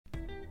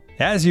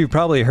As you've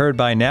probably heard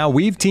by now,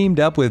 we've teamed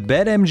up with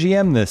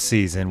BetMGM this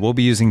season. We'll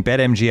be using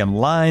BetMGM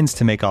lines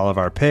to make all of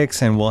our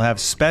picks, and we'll have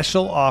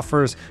special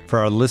offers for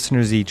our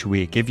listeners each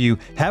week. If you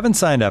haven't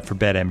signed up for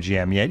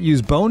BetMGM yet,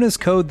 use bonus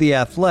code The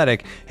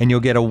Athletic, and you'll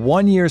get a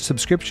 1-year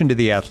subscription to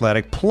The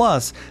Athletic,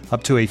 plus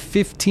up to a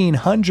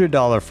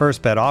 $1,500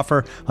 first bet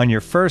offer on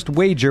your first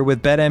wager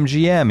with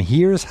BetMGM.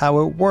 Here's how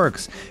it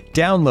works.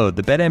 Download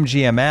the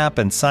BetMGM app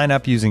and sign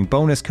up using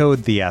bonus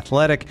code The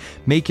Athletic.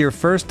 Make your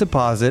first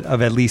deposit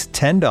of at least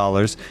 $10.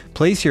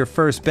 Place your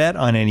first bet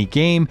on any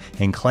game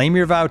and claim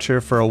your voucher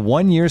for a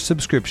 1-year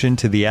subscription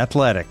to The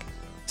Athletic.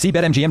 See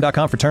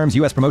BetMGM.com for terms.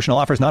 U.S. promotional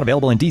offers not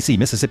available in D.C.,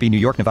 Mississippi, New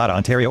York, Nevada,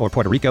 Ontario, or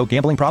Puerto Rico.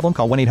 Gambling problem?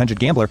 Call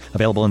 1-800-GAMBLER.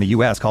 Available in the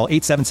U.S. Call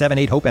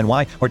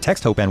 877-8-HOPE-NY or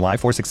text HOPE-NY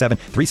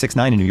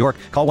 467-369 in New York.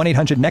 Call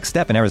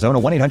 1-800-NEXT-STEP in Arizona.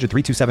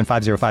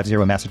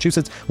 1-800-327-5050 in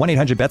Massachusetts.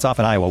 1-800-BETS-OFF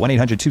in Iowa.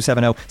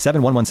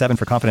 1-800-270-7117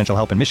 for confidential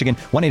help in Michigan.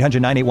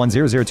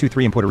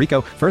 1-800-981-0023 in Puerto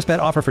Rico. First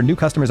bet offer for new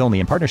customers only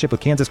in partnership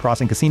with Kansas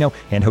Crossing Casino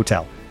and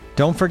Hotel.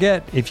 Don't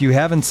forget, if you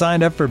haven't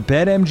signed up for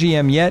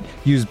BetMGM yet,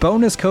 use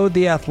bonus code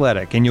The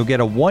Athletic, and you'll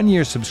get a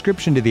 1-year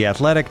subscription to The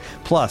Athletic,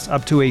 plus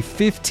up to a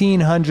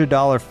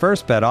 $1,500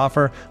 first bet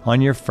offer on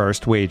your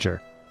first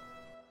wager.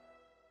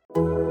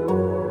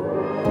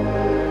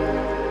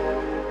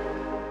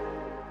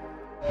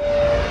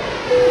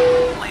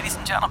 Ladies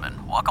and gentlemen,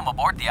 welcome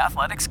aboard the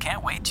Athletics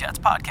Can't Wait Jets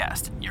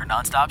podcast, your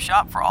nonstop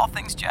shop for all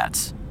things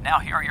Jets. Now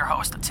here are your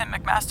hosts, Tim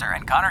McMaster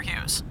and Connor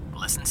Hughes.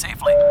 Listen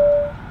safely.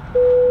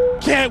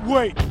 Can't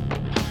wait!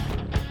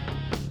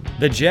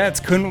 The Jets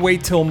couldn't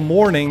wait till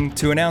morning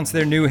to announce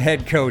their new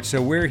head coach,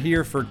 so we're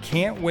here for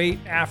Can't Wait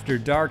After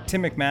Dark.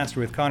 Tim McMaster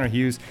with Connor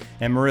Hughes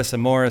and Marissa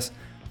Morris.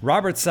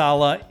 Robert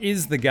Saleh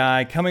is the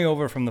guy coming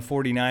over from the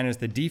 49ers.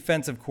 The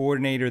defensive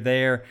coordinator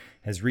there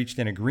has reached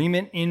an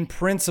agreement in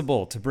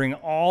principle to bring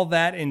all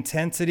that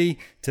intensity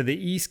to the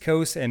East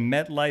Coast and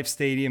MetLife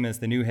Stadium as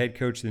the new head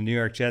coach of the New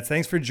York Jets.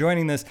 Thanks for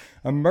joining this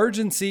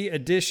emergency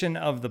edition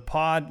of the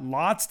pod.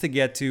 Lots to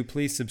get to.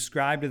 Please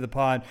subscribe to the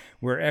pod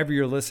wherever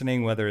you're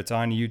listening, whether it's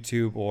on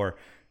YouTube or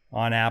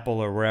on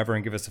Apple or wherever,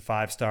 and give us a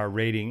 5-star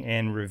rating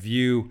and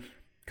review.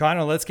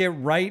 Connor, let's get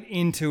right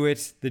into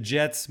it. The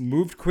Jets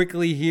moved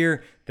quickly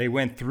here. They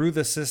went through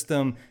the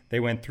system. They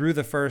went through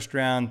the first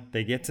round.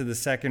 They get to the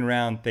second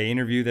round. They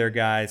interview their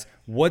guys.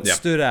 What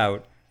stood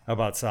out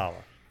about Saleh?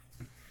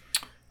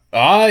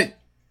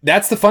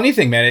 That's the funny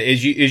thing, man,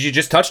 is you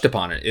just touched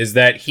upon it, is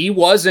that he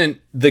wasn't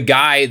the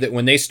guy that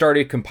when they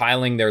started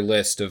compiling their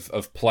list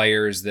of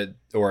players that,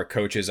 or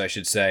coaches, I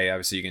should say,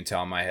 obviously you can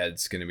tell my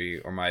head's going to be,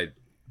 or my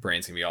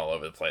brain's gonna be all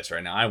over the place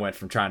right now. I went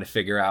from trying to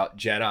figure out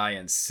Jedi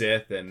and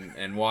Sith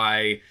and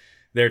why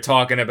they're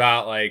talking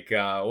about like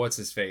what's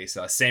his face,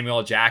 Samuel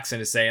L.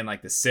 Jackson is saying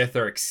like the Sith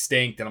are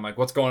extinct, and I'm like,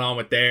 what's going on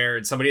with there?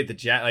 And somebody at the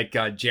Jet, like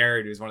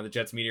Jared, who's one of the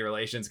Jets media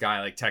relations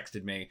guy, like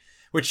texted me,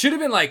 which should have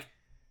been like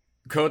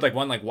code like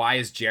one, like why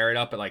is Jared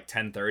up at like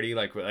 10:30?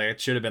 Like it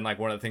should have been like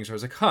one of the things where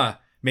I was like,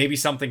 maybe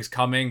something's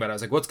coming, but I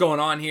was like, what's going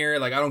on here?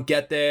 Like I don't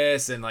get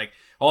this, and like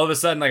all of a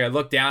sudden like I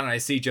look down and I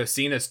see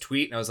Josina's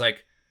tweet, and I was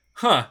like,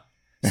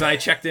 So I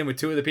checked in with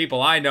 2 of the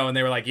people I know, and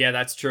they were like, yeah,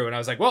 that's true. And I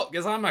was like, well,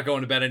 guess I'm not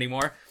going to bed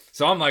anymore.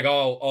 So I'm like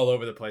all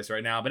over the place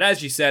right now. But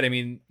as you said, I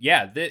mean,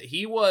 yeah,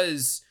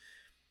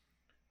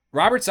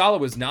 Robert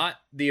Saleh was not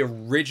the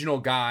original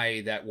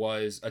guy that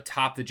was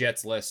atop the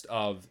Jets list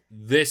of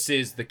this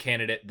is the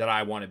candidate that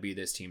I want to be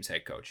this team's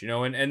head coach, you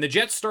know, and the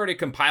Jets started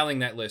compiling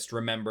that list,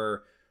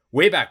 remember,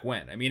 way back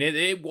when. I mean,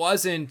 it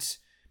wasn't,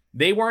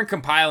 they weren't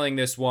compiling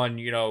this one,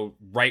 you know,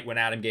 right when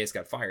Adam Gase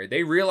got fired.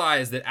 They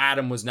realized that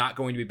Adam was not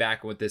going to be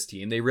back with this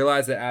team. They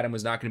realized that Adam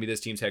was not going to be this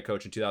team's head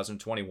coach in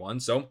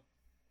 2021. So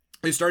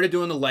they started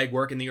doing the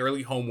legwork and the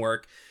early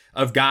homework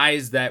of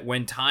guys that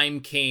when time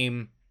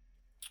came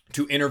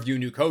to interview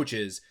new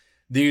coaches,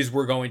 these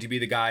were going to be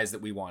the guys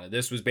that we wanted.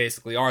 This was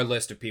basically our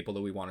list of people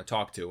that we want to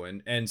talk to.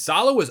 And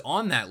Saleh was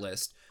on that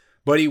list,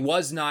 but he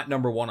was not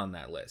number 1 on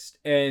that list.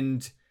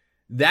 And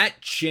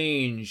that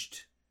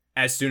changed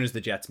as soon as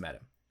the Jets met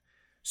him.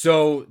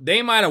 So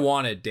they might have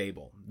wanted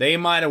Dable. They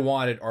might have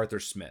wanted Arthur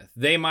Smith.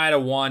 They might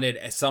have wanted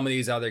some of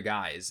these other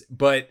guys.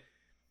 But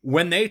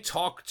when they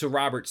talked to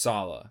Robert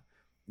Saleh,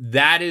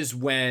 that is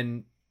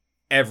when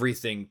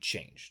everything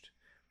changed.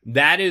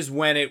 That is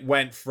when it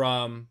went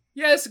from,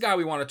 yeah, this is the guy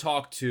we want to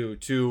talk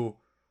to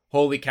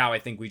holy cow, I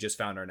think we just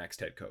found our next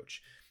head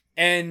coach.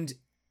 And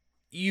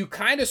you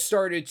kind of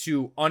started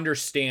to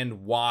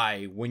understand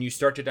why when you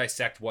start to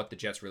dissect what the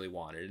Jets really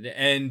wanted.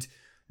 And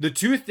the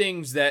 2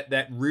 things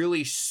that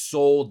really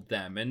sold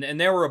them,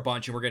 and there were a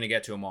bunch, and we're going to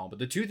get to them all, but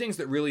the 2 things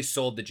that really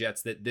sold the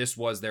Jets that this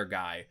was their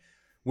guy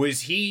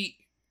was he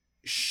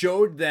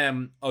showed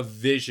them a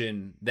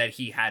vision that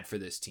he had for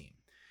this team.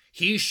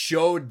 He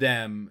showed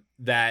them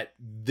that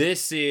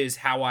this is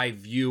how I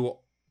view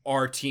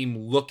our team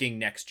looking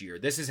next year.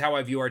 This is how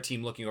I view our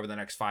team looking over the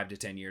next 5 to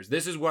 10 years.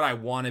 This is what I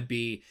want to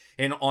be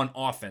on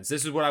offense.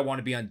 This is what I want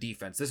to be on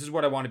defense. This is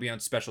what I want to be on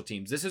special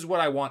teams. This is what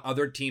I want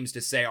other teams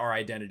to say our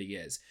identity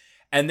is.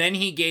 And then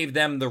he gave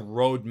them the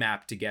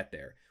roadmap to get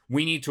there.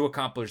 We need to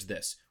accomplish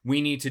this.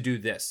 We need to do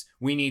this.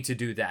 We need to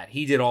do that.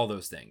 He did all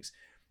those things.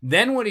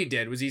 Then what he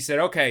did was he said,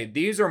 okay,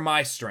 these are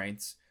my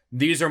strengths.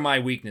 These are my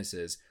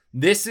weaknesses.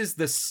 This is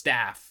the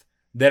staff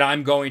that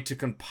I'm going to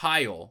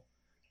compile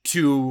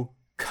to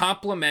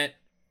complement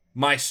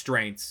my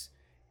strengths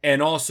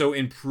and also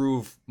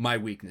improve my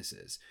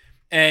weaknesses.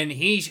 And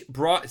he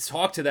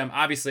talked to them,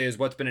 obviously, as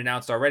what's been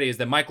announced already, is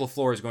that Mike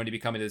LaFleur is going to be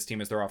coming to this team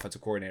as their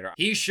offensive coordinator.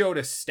 He showed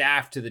a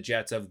staff to the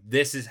Jets of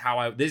these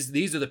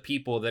are the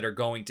people that are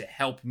going to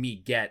help me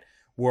get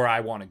where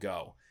I want to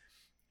go.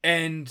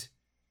 And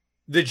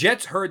the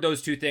Jets heard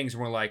those two things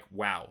and were like,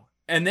 wow.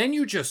 And then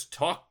you just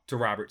talk to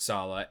Robert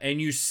Saleh and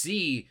you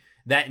see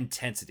that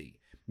intensity.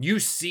 You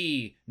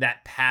see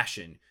that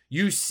passion.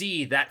 You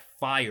see that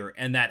fire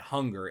and that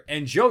hunger.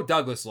 And Joe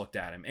Douglas looked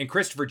at him, and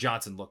Christopher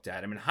Johnson looked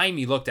at him, and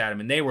Jaime looked at him,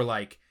 and they were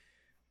like,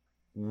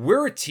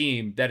 we're a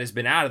team that has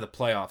been out of the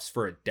playoffs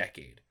for a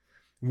decade.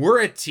 We're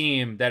a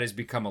team that has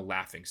become a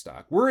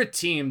laughingstock. We're a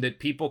team that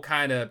people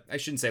kind of, I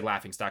shouldn't say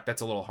laughingstock,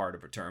 that's a little hard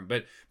of a term,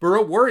 but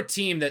we're a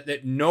team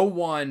that no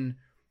one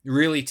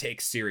really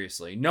takes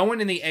seriously. No one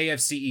in the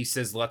AFC East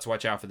says, let's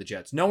watch out for the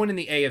Jets. No one in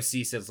the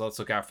AFC says, let's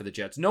look out for the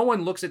Jets. No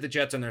one looks at the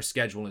Jets on their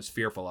schedule and is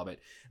fearful of it.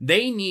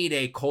 They need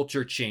a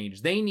culture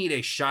change. They need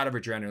a shot of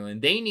adrenaline.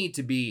 They need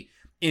to be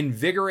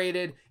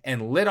invigorated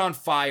and lit on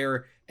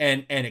fire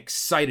and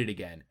excited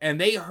again.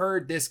 And they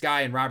heard this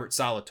guy and Robert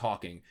Saleh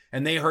talking,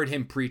 and they heard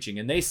him preaching,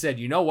 and they said,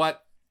 you know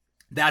what?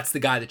 That's the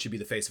guy that should be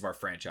the face of our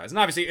franchise. And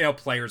obviously,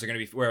 players are going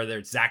to be, whether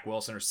it's Zach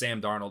Wilson or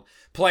Sam Darnold,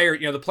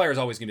 the player is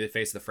always going to be the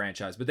face of the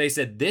franchise. But they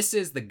said, this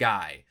is the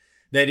guy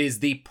that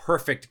is the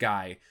perfect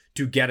guy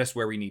to get us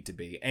where we need to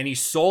be. And he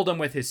sold him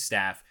with his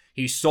staff.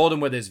 He sold him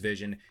with his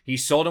vision. He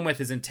sold him with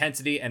his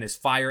intensity and his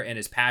fire and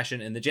his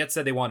passion. And the Jets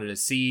said they wanted a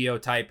CEO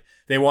type.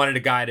 They wanted a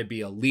guy to be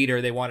a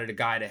leader. They wanted a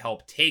guy to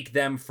help take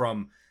them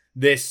from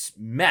this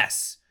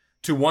mess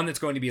to one that's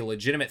going to be a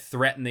legitimate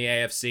threat in the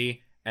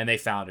AFC. And they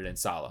found it in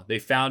Saleh. They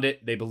found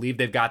it. They believe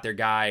they've got their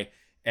guy.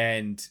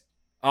 And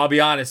I'll be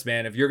honest,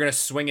 man, if you're going to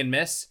swing and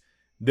miss,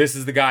 this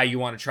is the guy you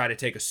want to try to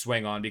take a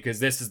swing on, because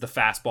this is the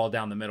fastball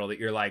down the middle that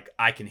you're like,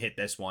 I can hit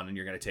this one, and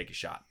you're going to take a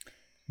shot.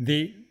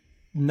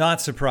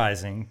 Not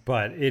surprising,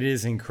 but it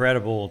is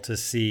incredible to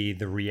see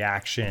the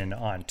reaction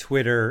on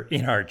Twitter,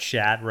 in our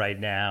chat right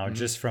now,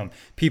 just from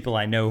people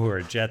I know who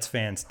are Jets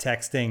fans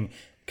texting,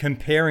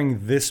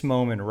 comparing this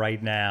moment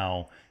right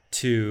now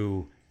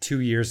to 2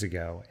 years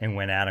ago and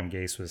when Adam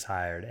Gase was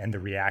hired, and the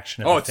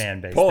reaction of the fan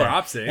base. Polar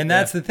opposite. And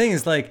that's the thing,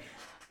 is like,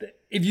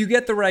 if you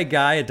get the right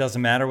guy, it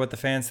doesn't matter what the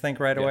fans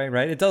think right away,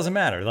 right? It doesn't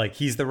matter. Like,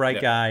 he's the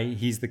right guy.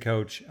 He's the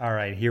coach. All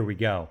right, here we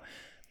go.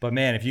 But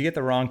man, if you get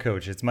the wrong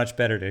coach, it's much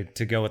better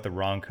to go with the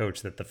wrong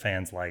coach that the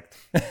fans liked.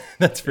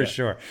 That's for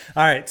sure.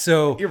 All right,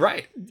 so you're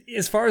right.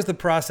 As far as the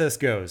process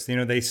goes,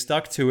 they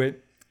stuck to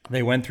it.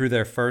 They went through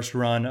their first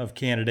run of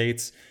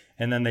candidates,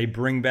 and then they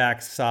bring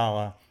back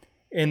Saleh.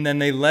 And then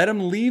they let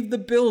him leave the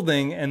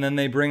building, and then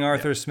they bring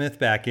Arthur Smith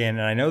back in.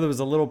 And I know there was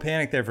a little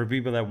panic there for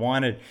people that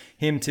wanted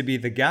him to be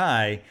the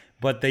guy,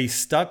 but they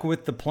stuck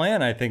with the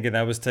plan, I think, and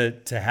that was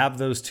to have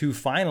those two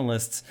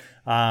finalists.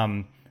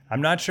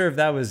 I'm not sure if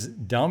that was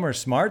dumb or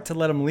smart to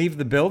let him leave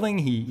the building.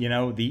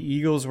 The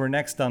Eagles were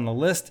next on the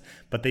list,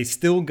 but they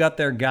still got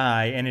their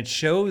guy. And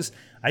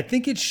I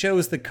think it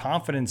shows the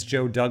confidence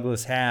Joe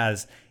Douglas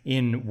has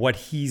in what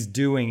he's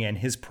doing and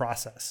his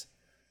process.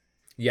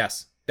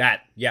 That's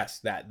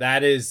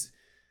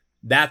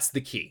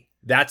the key.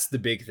 That's the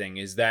big thing,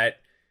 is that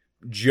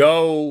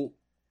Joe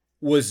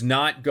was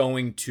not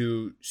going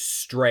to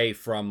stray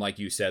from, like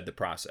you said, the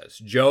process.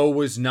 Joe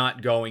was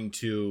not going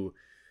to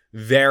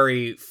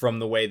vary from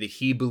the way that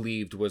he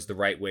believed was the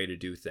right way to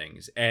do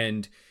things.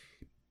 And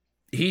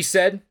he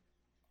said,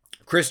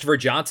 Christopher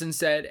Johnson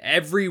said,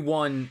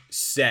 everyone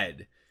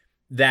said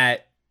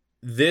that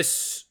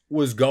this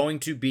was going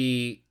to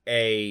be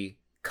a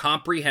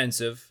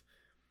comprehensive,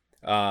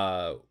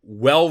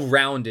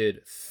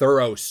 well-rounded,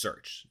 thorough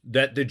search,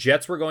 that the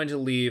Jets were going to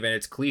leave, and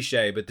it's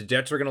cliche, but the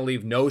Jets were going to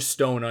leave no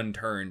stone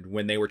unturned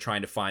when they were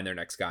trying to find their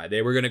next guy.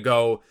 They were going to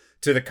go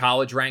to the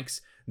college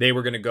ranks. They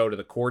were going to go to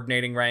the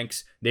coordinating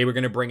ranks. They were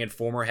going to bring in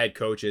former head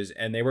coaches,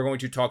 and they were going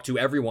to talk to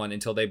everyone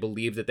until they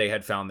believed that they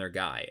had found their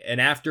guy. And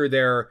after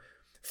their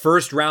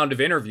first round of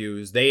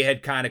interviews, they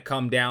had kind of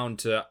come down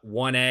to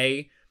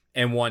 1A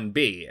and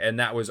 1B, and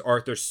that was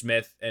Arthur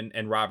Smith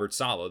and Robert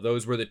Saleh.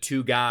 Those were the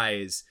two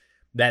guys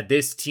that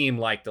this team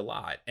liked a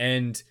lot.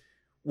 And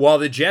while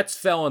the Jets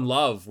fell in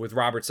love with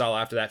Robert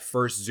Saleh after that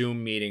first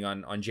Zoom meeting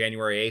on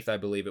January 8th, I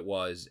believe it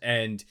was,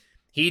 and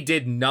he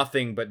did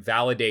nothing but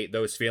validate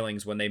those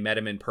feelings when they met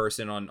him in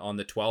person on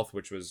the 12th,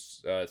 which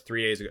was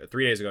 3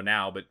 days ago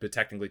now, but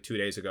technically 2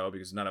 days ago,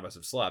 because none of us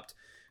have slept.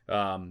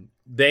 Those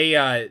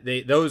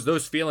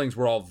feelings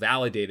were all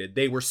validated.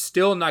 They were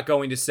still not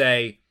going to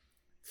say,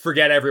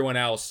 forget everyone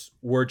else.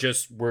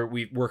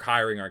 We're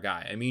hiring our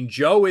guy. I mean,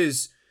 Joe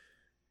is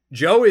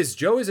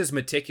as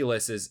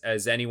meticulous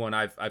as anyone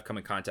I've come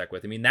in contact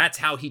with. I mean, that's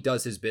how he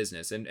does his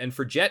business. And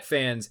for Jet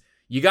fans,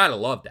 you got to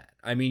love that.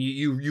 I mean,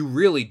 you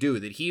really do.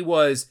 That he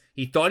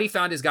thought he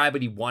found his guy,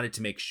 but he wanted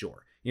to make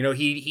sure. You know,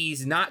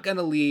 he's not going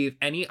to leave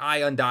any I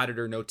undotted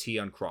or no T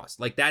uncrossed.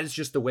 Like, that is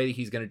just the way that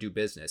he's going to do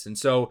business. And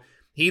so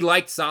he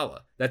liked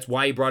Saleh. That's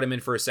why he brought him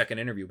in for a second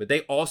interview. But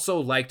they also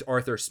liked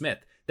Arthur Smith.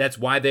 That's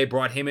why they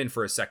brought him in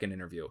for a second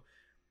interview.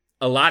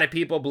 A lot of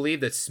people believe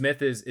that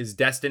Smith is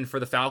destined for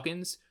the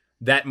Falcons.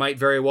 That might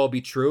very well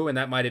be true, and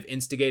that might have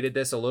instigated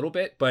this a little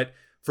bit. But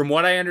from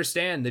what I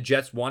understand, the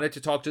Jets wanted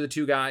to talk to the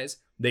two guys.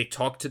 They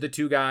talked to the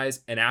two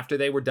guys, and after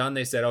they were done,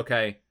 they said,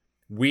 okay,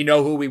 we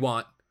know who we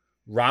want.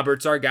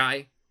 Robert's our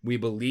guy. We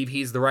believe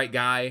he's the right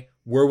guy.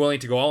 We're willing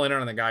to go all in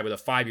on the guy with a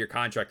 5-year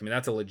contract. I mean,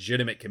 that's a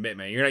legitimate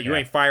commitment. You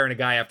ain't firing a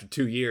guy after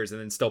 2 years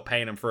and then still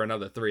paying him for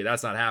another 3.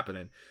 That's not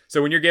happening.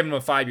 So when you're giving him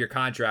a 5-year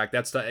contract,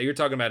 you're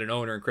talking about an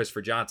owner in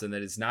Christopher Johnson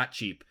that is not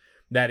cheap.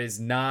 That is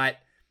not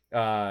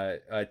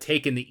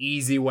taking the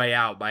easy way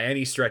out by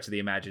any stretch of the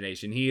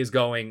imagination. He is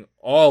going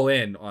all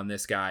in on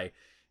this guy,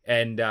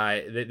 and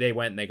they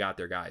went and they got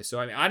their guy. So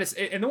I mean,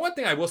 honestly, and the one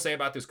thing I will say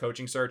about this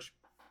coaching search,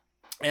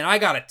 and I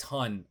got a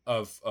ton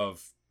of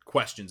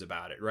questions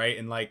about it, right?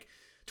 And like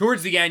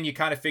towards the end, you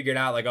kind of figured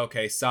out like,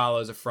 okay,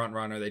 Saleh is a front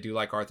runner. They do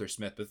like Arthur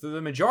Smith, but through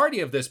the majority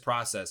of this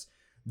process,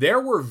 there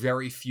were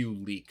very few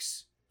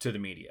leaks to the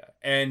media,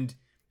 and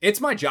it's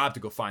my job to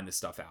go find this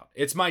stuff out.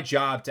 It's my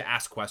job to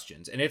ask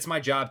questions, and it's my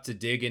job to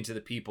dig into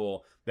the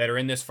people that are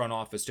in this front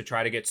office to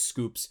try to get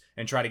scoops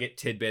and try to get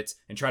tidbits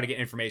and try to get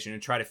information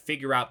and try to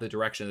figure out the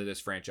direction that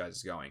this franchise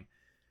is going.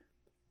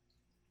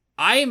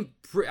 I'm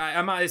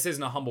not, this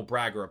isn't a humble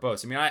brag or a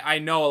boast. I mean, I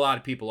know a lot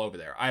of people over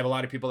there. I have a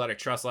lot of people that I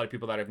trust, a lot of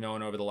people that I've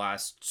known over the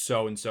last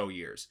so and so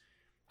years.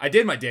 I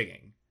did my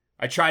digging.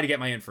 I tried to get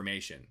my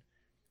information,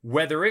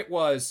 whether it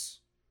was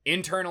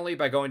internally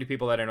by going to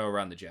people that I know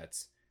around the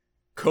Jets,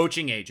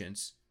 coaching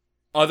agents,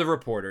 other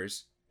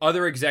reporters,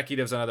 other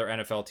executives on other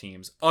NFL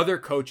teams, other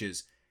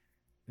coaches.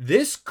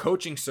 This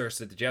coaching search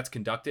that the Jets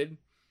conducted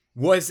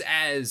was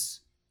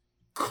as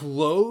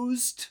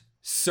closed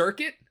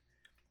circuit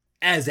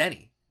as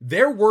any.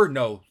 There were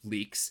no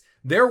leaks.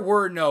 There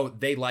were no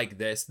they like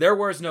this. There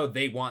was no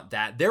they want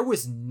that. There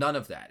was none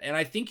of that. And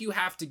I think you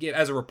have to get,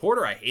 as a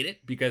reporter, I hate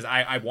it because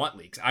I want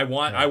leaks. I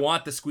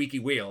want the squeaky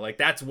wheel. Like,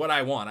 that's what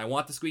I want. I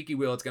want the squeaky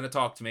wheel. It's going to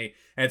talk to me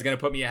and it's going to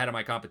put me ahead of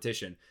my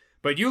competition.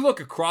 But you look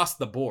across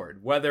the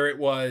board, whether it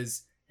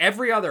was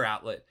every other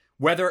outlet,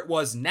 whether it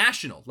was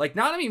national, like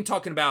not even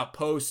talking about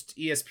Post,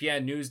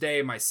 ESPN,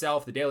 Newsday,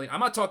 myself, the Daily.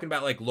 I'm not talking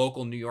about like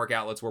local New York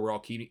outlets where we're all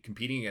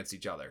competing against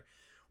each other.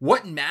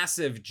 What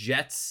massive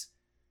Jets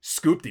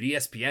scoop did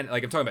ESPN,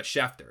 like I'm talking about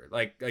Schefter,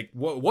 like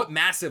what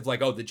massive,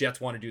 like, oh, the Jets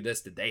want to do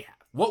this, did they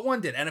have? What one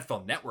did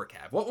NFL Network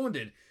have? What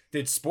one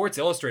did Sports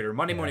Illustrated or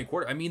Monday Morning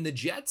Quarter? I mean, the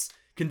Jets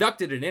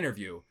conducted an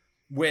interview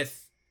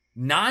with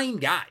 9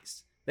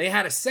 guys. They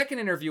had a second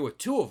interview with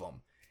 2 of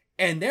them,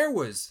 and there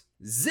was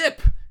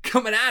zip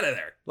coming out of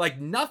there,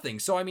 like nothing.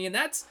 So, I mean,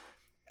 that's,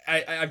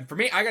 for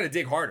me, I got to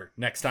dig harder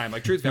next time.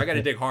 Like, truthfully, I got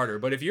to dig harder.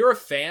 But if you're a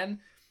fan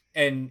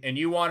and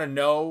you want to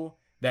know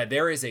that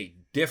there is a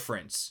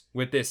difference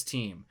with this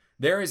team,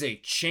 there is a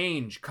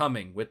change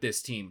coming with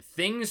this team.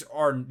 These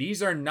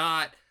are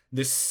not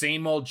the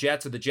same old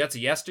Jets or the Jets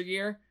of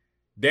yesteryear.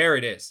 There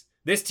it is.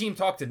 This team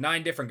talked to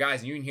 9 different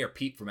guys, and you didn't hear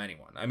Pete from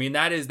anyone. I mean,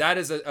 that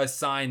is a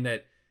sign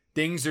that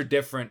things are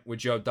different with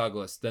Joe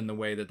Douglas than the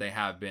way that they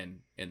have been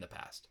in the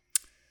past.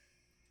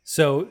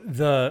 So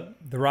the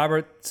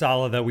Robert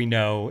Saleh that we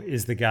know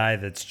is the guy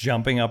that's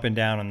jumping up and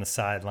down on the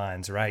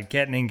sidelines, right?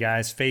 Getting in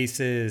guys'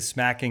 faces,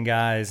 smacking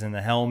guys in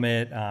the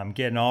helmet,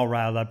 getting all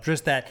riled up.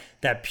 Just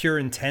that pure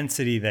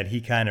intensity that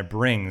he kind of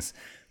brings,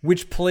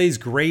 which plays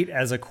great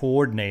as a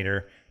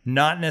coordinator,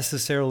 not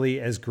necessarily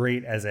as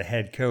great as a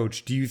head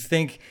coach. Do you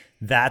think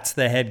that's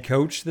the head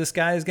coach this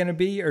guy is going to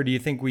be? Or do you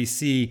think we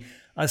see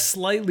a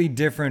slightly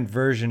different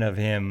version of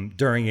him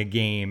during a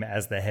game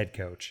as the head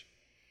coach?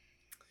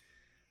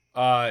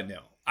 No.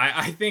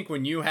 I think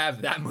when you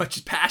have that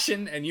much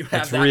passion and you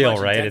have it's that real, much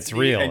right? It's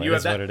real. And you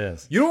That's have that, what it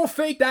is. You don't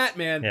fake that,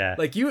 man. Yeah.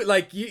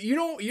 You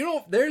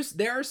don't.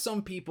 There are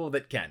some people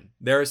that can.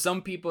 There are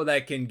some people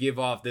that can give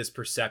off this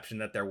perception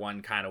that they're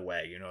one kind of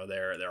way. You know,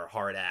 they're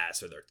hard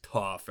ass or they're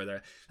tough or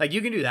they're like,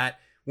 you can do that.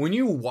 When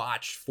you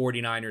watch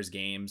 49ers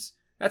games,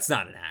 that's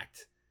not an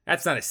act.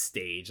 That's not a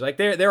stage. Like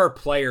there are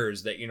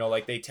players that, you know,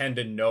 like they tend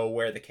to know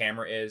where the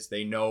camera is.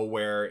 They know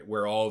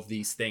where all of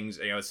these things,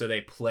 you know, so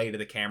they play to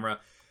the camera.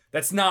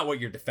 That's not what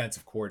your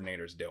defensive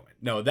coordinator is doing.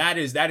 No, that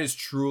is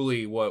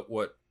truly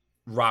what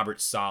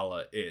Robert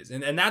Saleh is.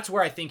 And that's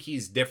where I think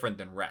he's different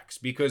than Rex,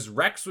 because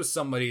Rex was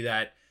somebody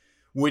that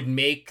would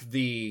make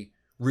the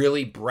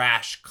really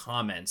brash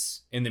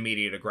comments in the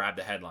media to grab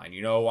the headline.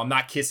 You know, I'm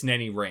not kissing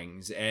any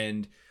rings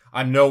and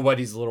I'm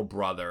nobody's little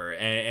brother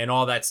and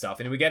all that stuff.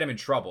 And we get him in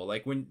trouble.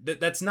 Like when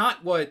that's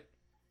not what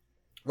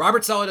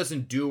Robert Saleh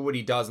doesn't do what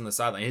he does on the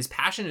sideline. His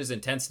passion, his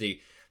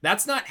intensity,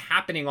 that's not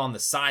happening on the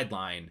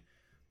sideline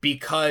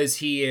because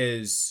he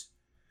is,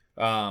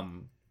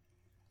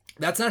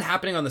 that's not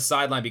happening on the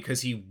sideline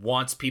because he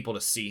wants people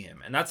to see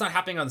him. And that's not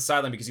happening on the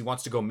sideline because he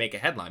wants to go make a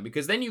headline.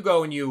 Because then you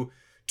go and you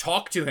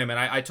talk to him. And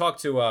I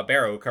talked to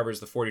Barrow, who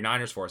covers the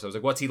 49ers for us. I was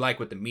like, what's he like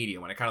with the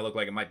media? When it kind of looked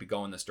like it might be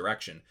going this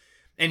direction.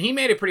 And he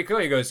made it pretty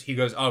clear. He goes,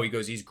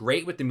 he's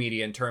great with the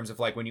media in terms of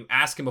like when you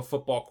ask him a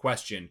football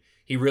question,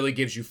 he really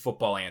gives you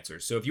football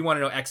answers. So if you want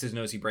to know X's and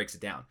O's, he breaks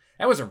it down.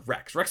 That wasn't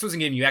Rex. Rex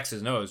wasn't giving you X's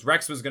and O's.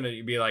 Rex was going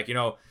to be like,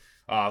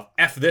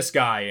 F this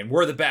guy and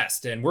we're the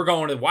best and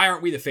why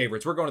aren't we the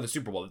favorites? We're going to the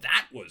Super Bowl.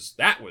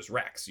 That was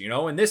Rex,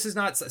 and this is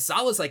not,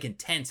 Saleh's like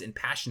intense and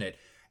passionate.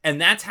 And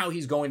that's how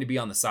he's going to be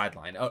on the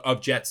sideline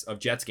of Jets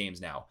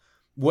games now.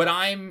 What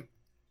I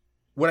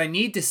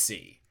need to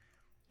see,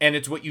 and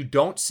it's what you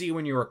don't see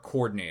when you're a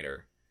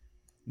coordinator,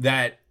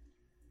 that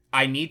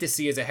I need to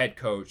see as a head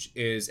coach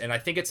is, and I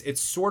think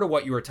it's sort of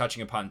what you were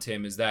touching upon,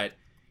 Tim, is that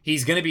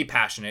he's going to be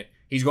passionate.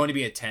 He's going to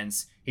be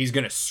intense. He's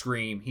going to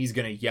scream. He's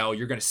going to yell.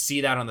 You're going to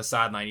see that on the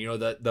sideline.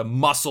 The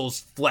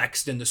muscles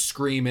flexed and the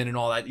screaming and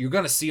all that. You're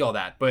going to see all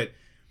that. But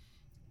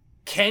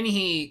can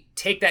he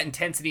take that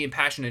intensity and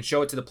passion and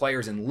show it to the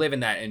players and live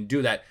in that and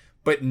do that,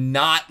 but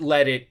not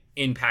let it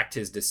impact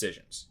his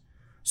decisions?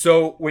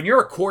 So when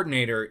you're a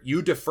coordinator,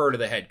 you defer to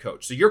the head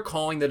coach. So you're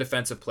calling the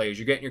defensive plays.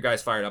 You're getting your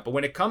guys fired up. But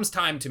when it comes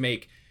time to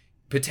make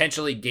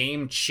potentially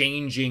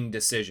game-changing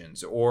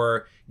decisions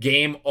or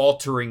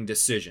game-altering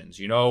decisions,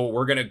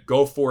 we're going to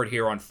go for it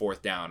here on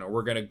 4th down, or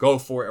we're going to go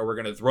for it, or we're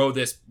going to throw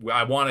this,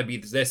 I want to be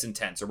this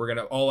intense, or we're going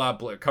to all-out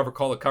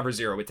call it cover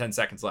 0 with 10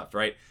 seconds left,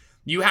 right?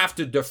 You have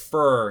to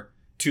defer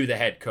to the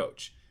head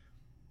coach.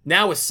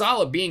 Now with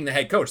Saleh being the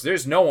head coach,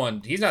 there's no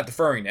one, he's not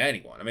deferring to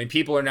anyone. I mean,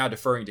 people are now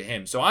deferring to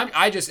him. So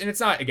I just, and it's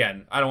not,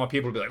 again, I don't want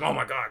people to be like, oh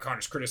my God,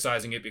 Connor's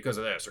criticizing it because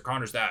of this, or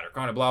Connor's that, or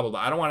Connor blah, blah,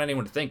 blah. I don't want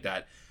anyone to think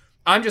that.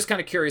 I'm just kind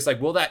of curious, like,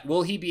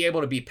 will he be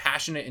able to be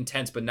passionate,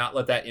 intense, but not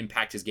let that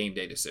impact his game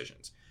day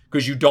decisions?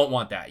 Because you don't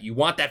want that. You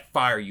want that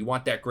fire, you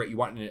want that grit, you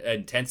want an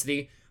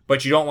intensity,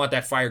 but you don't want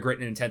that fire, grit,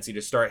 and intensity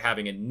to start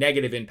having a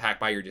negative impact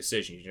by your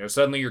decisions.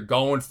 Suddenly you're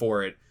going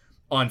for it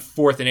on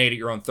 4th and 8 at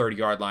your own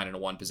 30-yard line in a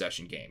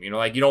one-possession game. You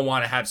don't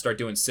want to start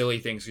doing silly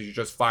things because you're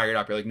just fired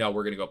up. You're like, no,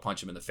 we're going to go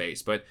punch him in the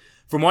face. But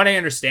from what I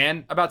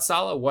understand about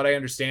Saleh, what I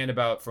understand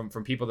about from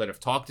people that have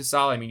talked to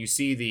Saleh, I mean, you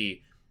see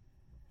the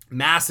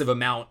massive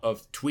amount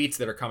of tweets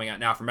that are coming out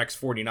now from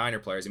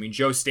ex-49er players. I mean,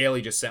 Joe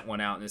Staley just sent one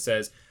out and it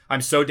says,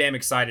 I'm so damn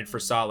excited for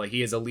Saleh.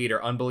 He is a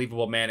leader,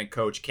 unbelievable man and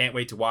coach. Can't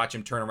wait to watch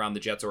him turn around the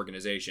Jets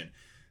organization.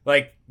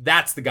 Like,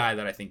 that's the guy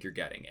that I think you're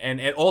getting.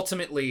 And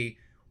ultimately,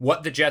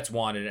 what the Jets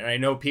wanted, and I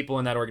know people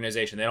in that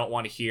organization, they don't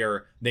want to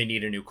hear they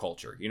need a new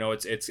culture.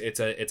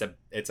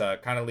 It's a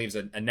kind of leaves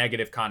a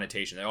negative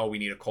connotation that, we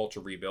need a culture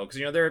rebuild.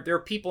 Because, there are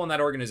people in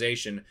that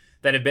organization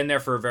that have been there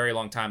for a very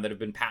long time that have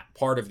been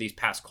part of these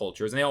past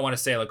cultures. And they don't want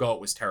to say, like, it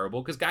was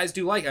terrible. Because guys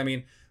do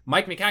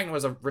Mike Maccagnan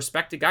was a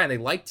respected guy and they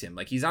liked him.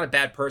 Like, he's not a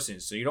bad person.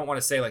 So you don't want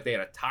to say, like, they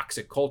had a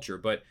toxic culture.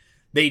 But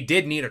they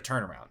did need a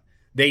turnaround.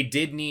 They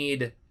did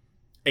need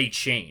a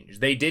change.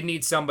 They did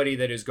need somebody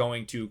that is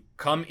going to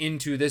come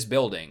into this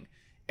building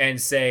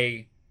and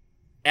say,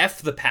 F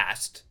the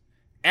past,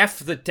 F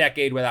the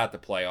decade without the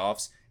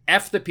playoffs,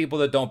 F the people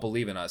that don't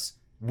believe in us.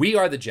 We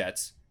are the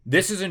Jets.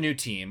 This is a new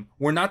team.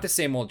 We're not the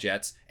same old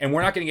Jets, and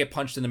we're not going to get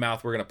punched in the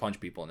mouth. We're going to punch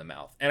people in the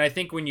mouth. And I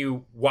think when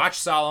you watch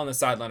Saleh on the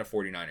sideline of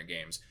 49er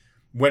games,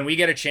 when we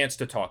get a chance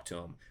to talk to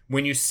him,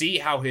 when you see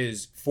how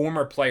his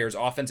former players,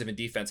 offensive and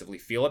defensively,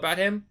 feel about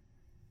him,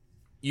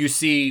 you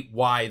see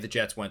why the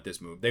Jets went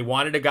this move. They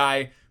wanted a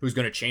guy who's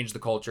going to change the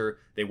culture.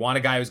 They want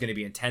a guy who's going to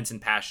be intense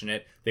and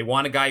passionate. They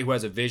want a guy who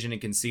has a vision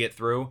and can see it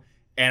through.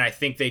 And I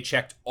think they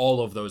checked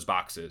all of those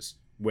boxes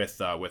with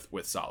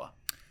Saleh.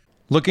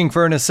 Looking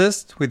for an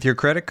assist with your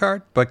credit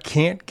card, but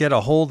can't get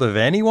a hold of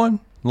anyone?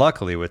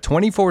 Luckily, with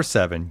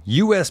 24/7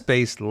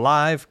 U.S.-based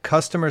live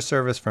customer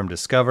service from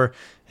Discover,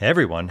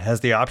 everyone has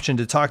the option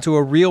to talk to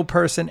a real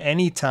person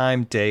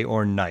anytime, day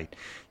or night.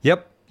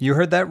 Yep, you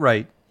heard that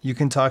right. You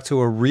can talk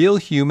to a real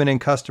human in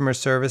customer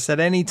service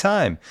at any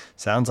time.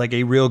 Sounds like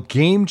a real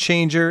game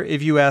changer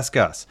if you ask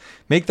us.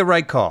 Make the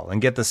right call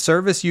and get the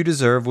service you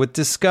deserve with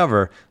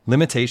Discover.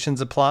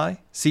 Limitations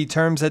apply. See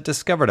terms at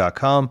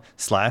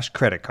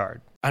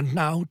discover.com/creditcard. And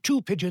now,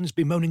 two pigeons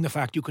bemoaning the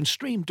fact you can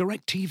stream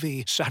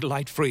DirecTV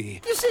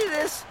satellite-free. You see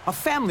this? A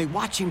family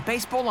watching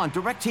baseball on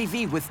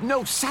DirecTV with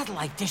no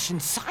satellite dish in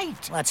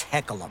sight. Let's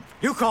heckle them.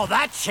 You call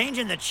that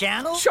changing the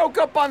channel? Choke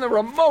up on the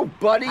remote,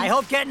 buddy. I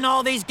hope getting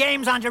all these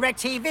games on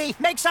DirecTV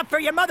makes up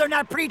for your mother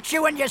not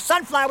pre-chewing your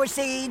sunflower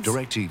seeds.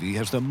 DirecTV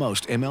has the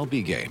most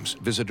MLB games.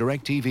 Visit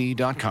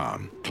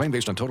DirecTV.com. Claim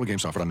based on total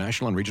games offered on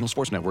national and regional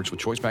sports networks with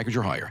choice package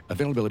or higher.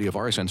 Availability of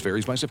RSNs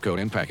varies by zip code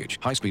and package.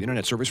 High-speed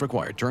internet service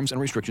required. Terms and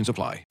restrictions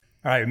apply.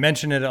 All right, we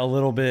mentioned it a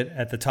little bit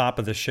at the top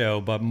of the show,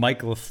 but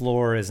Mike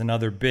LaFleur is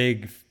another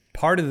big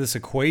part of this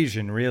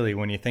equation, really,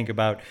 when you think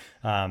about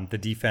the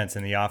defense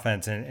and the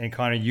offense. And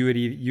Connor,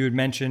 you had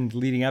mentioned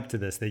leading up to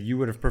this that you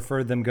would have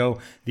preferred them go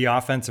the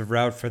offensive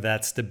route for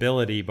that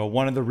stability. But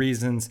one of the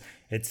reasons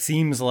it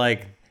seems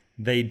like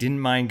they didn't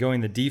mind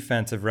going the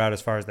defensive route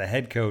as far as the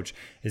head coach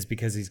is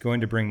because he's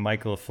going to bring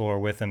Michael LaFleur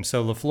with him.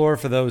 So LaFleur,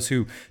 for those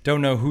who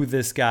don't know who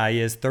this guy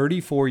is,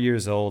 34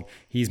 years old.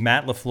 He's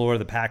Matt LaFleur,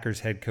 the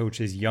Packers head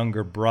coach's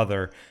younger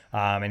brother,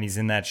 and he's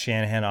in that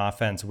Shanahan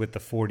offense with the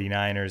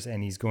 49ers,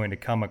 and he's going to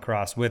come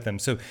across with him.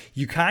 So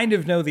you kind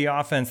of know the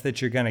offense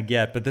that you're going to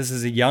get, but this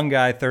is a young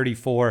guy,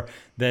 34,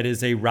 that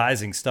is a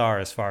rising star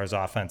as far as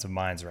offensive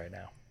minds right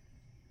now.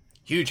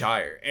 Huge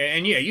hire.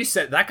 And yeah, you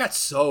said that got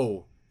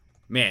so,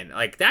 man,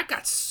 like that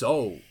got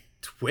so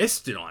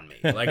twisted on me.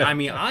 Like, I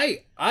mean,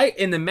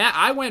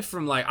 I went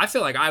from like, I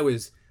feel like I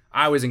was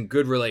in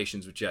good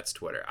relations with Jets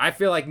Twitter. I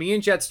feel like me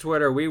and Jets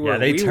Twitter, we were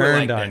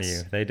turned like on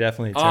this. you. They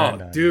definitely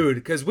turned on you. Dude,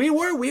 because we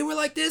were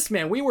like this,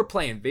 man. We were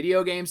playing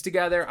video games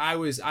together.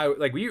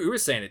 You were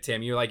saying it,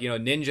 Tim. You were like,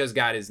 Ninja's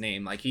got his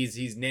name. Like he's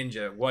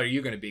Ninja. What are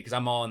you gonna be? Because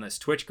I'm all in this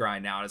Twitch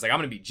grind now. And it's like I'm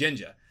gonna be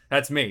Jinja.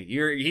 That's me.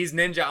 He's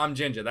Ninja. I'm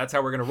Jinja. That's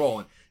how we're gonna roll.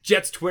 And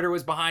Jets Twitter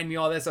was behind me.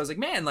 All this. I was like,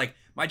 man, like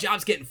my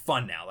job's getting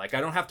fun now. Like I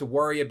don't have to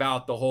worry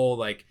about the whole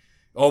like,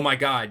 oh my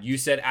God, you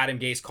said Adam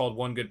Gase called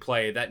one good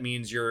play. That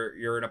means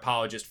you're an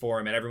apologist for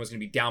him and everyone's going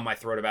to be down my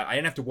throat about it. I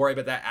didn't have to worry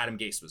about that. Adam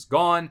Gase was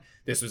gone.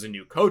 This was a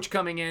new coach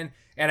coming in.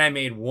 And I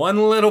made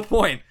one little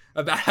point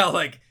about how,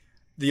 like,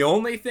 the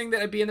only thing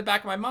that would be in the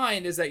back of my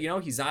mind is that,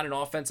 he's not an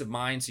offensive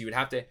mind, so you would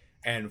have to,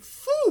 and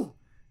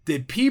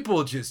did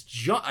people just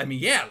jump? I mean,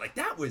 yeah, like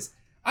that was...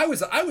 I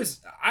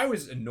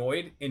was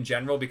annoyed in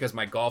general because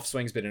my golf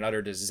swing's been an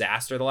utter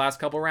disaster the last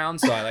couple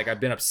rounds. So I've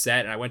been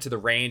upset and I went to the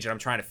range and I'm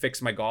trying to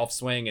fix my golf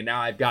swing. And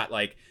now I've got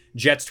like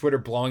Jets Twitter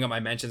blowing up my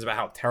mentions about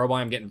how terrible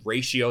I'm getting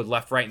ratioed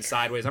left, right, and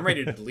sideways. I'm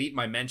ready to delete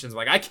my mentions. I'm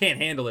like, I can't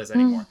handle this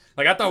anymore.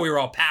 Like I thought we were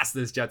all past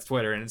this Jets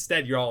Twitter and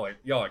instead y'all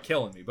are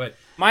killing me. But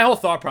my whole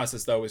thought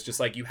process though was just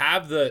like, you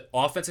have the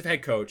offensive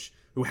head coach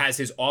who has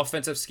his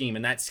offensive scheme,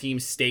 and that scheme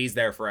stays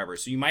there forever.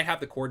 So you might have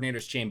the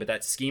coordinators change, but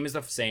that scheme is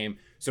the same.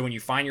 So when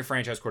you find your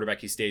franchise quarterback,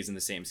 he stays in the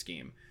same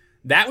scheme.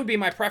 That would be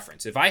my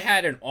preference. If I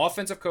had an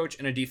offensive coach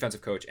and a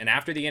defensive coach, and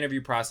after the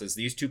interview process,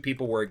 these two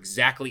people were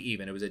exactly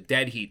even. It was a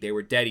dead heat. They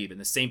were dead even.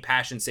 The same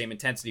passion, same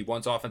intensity,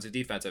 one's offensive,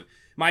 defensive.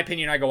 In my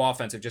opinion, I go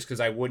offensive just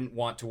because I wouldn't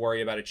want to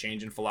worry about a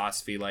change in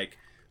philosophy like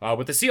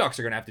what the Seahawks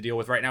are going to have to deal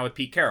with right now with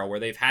Pete Carroll, where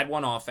they've had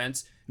one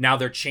offense, now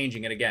they're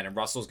changing it again, and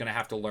Russell's going to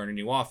have to learn a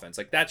new offense.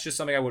 Like, that's just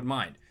something I wouldn't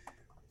mind.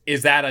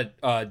 Is that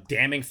a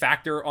damning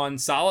factor on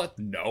Saleh?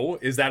 No.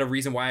 Is that a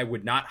reason why I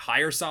would not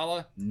hire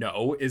Saleh?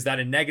 No. Is that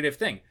a negative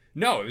thing?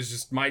 No. It was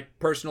just my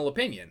personal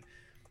opinion.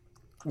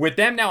 With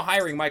them now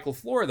hiring Michael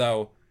LaFleur,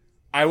 though,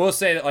 I will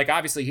say that, like,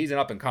 obviously he's an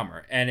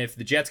up-and-comer. And if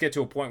the Jets get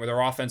to a point where their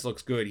offense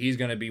looks good, he's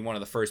going to be one of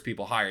the first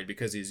people hired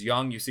because he's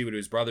young. You see what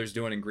his brother's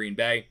doing in Green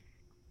Bay.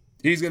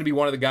 He's going to be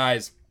one of the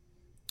guys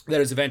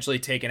that is eventually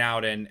taken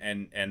out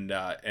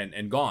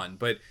and gone.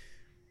 But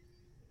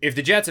if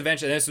the Jets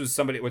eventually, this was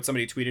what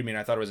somebody tweeted me, and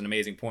I thought it was an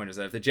amazing point, is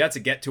that if the Jets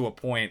get to a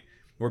point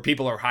where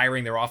people are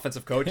hiring their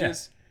offensive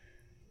coaches,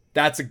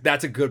 that's a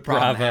good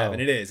problem to have,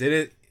 and it is.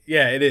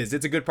 Yeah, it is.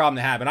 It's a good problem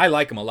to have, and I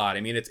like them a lot.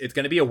 I mean, it's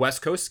going to be a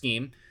West Coast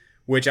scheme,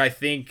 which I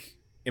think,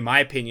 in my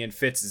opinion,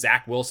 fits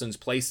Zach Wilson's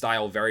play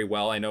style very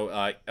well. I know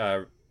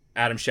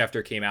Adam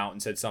Schefter came out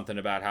and said something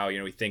about how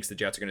he thinks the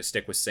Jets are going to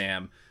stick with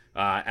Sam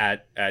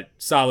at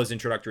Saleh's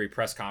introductory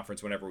press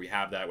conference whenever we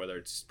have that, whether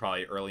it's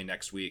probably early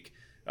next week.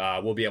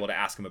 We'll be able to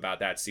ask him about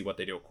that, see what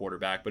they do at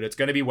quarterback. But it's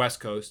going to be West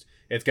Coast.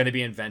 It's going to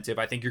be inventive.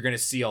 I think you're going to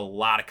see a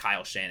lot of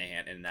Kyle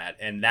Shanahan in that.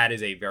 And that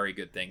is a very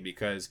good thing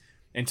because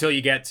until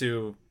you get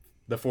to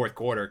the fourth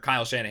quarter,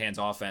 Kyle Shanahan's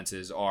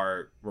offenses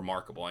are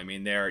remarkable. I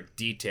mean, they're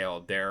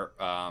detailed. They're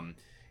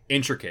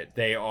intricate.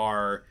 They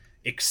are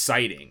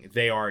exciting.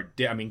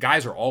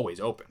 Guys are always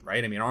open,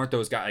 right? I mean, aren't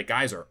those guys? Like,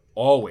 guys are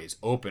always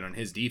open on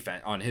his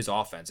defense, on his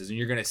offenses. And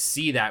you're going to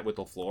see that with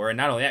LaFleur. And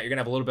not only that, you're going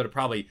to have a little bit of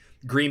probably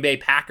Green Bay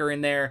Packer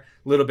in there,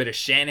 a little bit of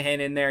Shanahan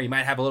in there. You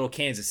might have a little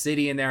Kansas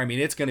City in there. I mean,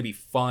 it's going to be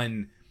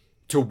fun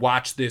to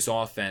watch this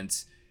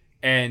offense.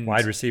 And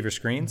wide receiver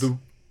screens?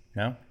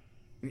 No?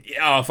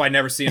 Oh, if I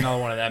never see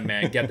another one of them,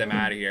 man, get them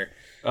out of here.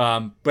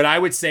 But I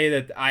would say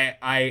that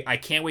I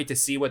can't wait to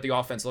see what the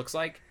offense looks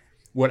like.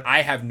 What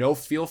I have no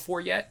feel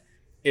for yet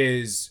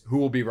is who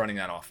will be running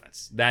that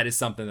offense. That is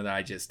something that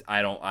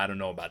I don't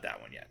know about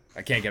that one yet.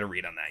 I can't get a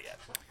read on that yet.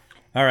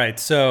 All right,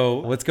 so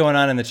what's going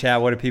on in the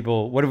chat? What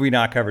have we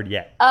not covered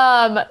yet?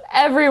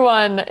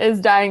 Everyone is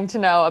dying to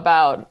know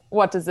about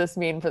what does this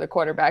mean for the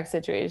quarterback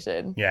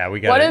situation. Yeah,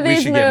 what do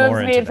these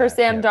moves mean for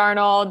Sam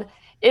Darnold?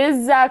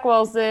 Is Zach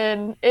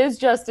Wilson? Is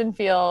Justin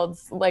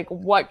Fields? Like,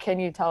 what can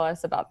you tell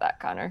us about that,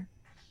 Connor?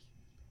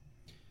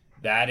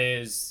 That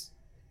is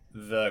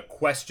the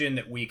question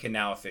that we can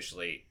now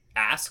officially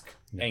ask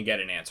and get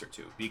an answer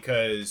to,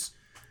 because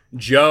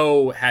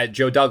Joe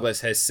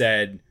Douglas has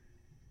said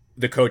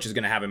the coach is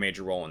going to have a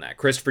major role in that.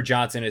 Christopher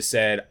Johnson has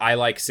said, I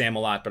like Sam a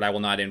lot, but I will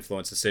not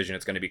influence the decision.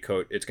 It's going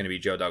to be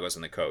Joe Douglas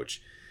and the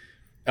coach.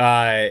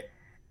 Adam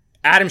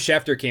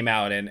Schefter came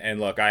out and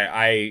look,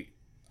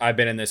 I've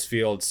been in this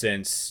field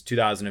since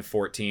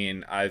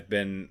 2014. I've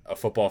been a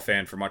football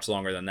fan for much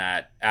longer than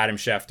that. Adam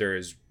Schefter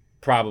is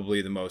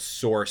probably the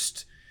most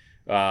sourced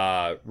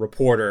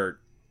reporter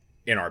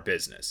in our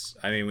business.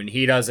 I mean, when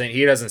he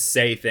doesn't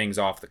say things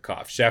off the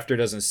cuff. Schefter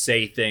doesn't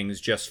say things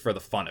just for the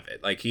fun of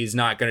it. Like, he's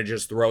not going to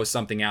just throw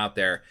something out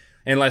there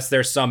unless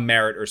there's some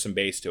merit or some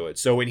base to it.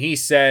 So when he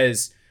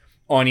says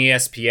on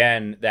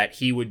ESPN that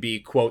he would be,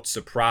 quote,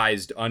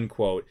 surprised,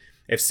 unquote,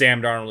 if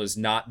Sam Darnold is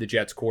not the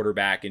Jets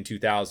quarterback in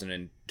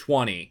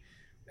 2020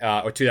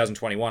 or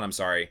 2021, I'm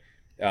sorry,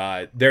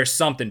 there's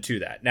something to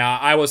that. Now,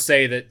 I will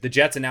say that the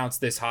Jets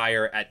announced this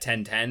hire at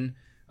 10:10.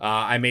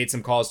 I made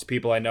some calls to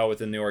people I know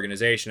within the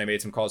organization. I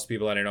made some calls to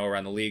people that I know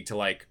around the league to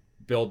like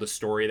build the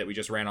story that we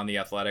just ran on The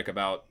Athletic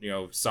about,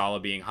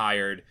 Saleh being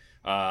hired.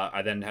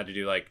 I then had to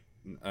do like,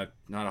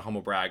 not a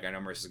humble brag. I know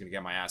Marissa's going to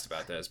get my ass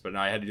about this, but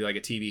I had to do like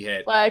a TV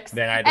hit. Flex.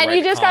 Then I had to and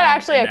you just got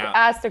actually now,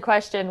 asked a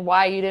question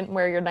why you didn't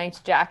wear your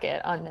Knights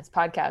jacket on this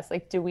podcast.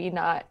 Like, do you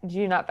not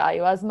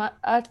value us as much?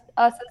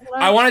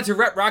 I wanted to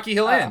rep Rocky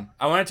Hill in.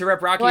 I wanted to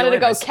rep Rocky Hill in. Wanted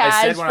to go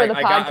cash for the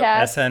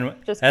podcast.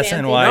 SNY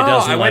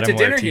doesn't let him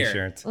wear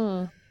t-shirts.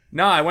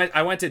 No, I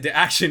went to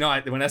actually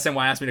no. When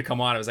SNY asked me to come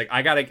on, I was like,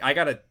 I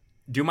gotta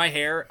do my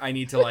hair. I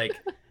need to like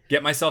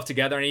get myself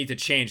together. I need to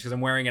change because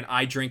I'm wearing an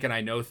I Drink and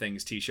I Know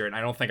Things t-shirt, and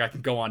I don't think I can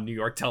go on New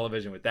York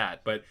television with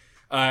that. But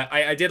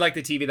I did like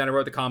the TV. Then I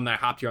wrote the column. Then I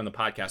hopped here on the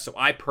podcast. So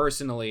I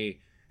personally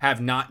have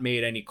not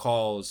made any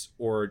calls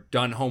or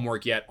done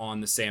homework yet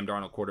on the Sam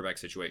Darnold quarterback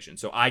situation.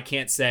 So I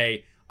can't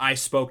say I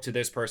spoke to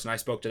this person, I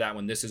spoke to that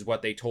one. This is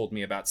what they told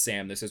me about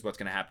Sam. This is what's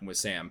going to happen with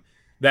Sam.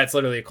 That's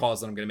literally a call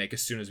that I'm going to make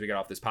as soon as we get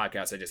off this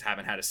podcast. I just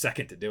haven't had a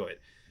second to do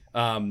it.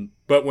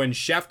 But when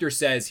Schefter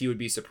says he would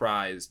be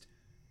surprised,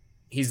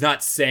 he's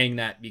not saying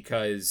that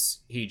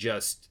because he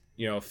just,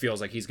 feels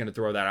like he's going to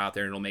throw that out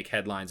there and it'll make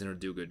headlines and it'll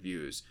do good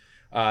views.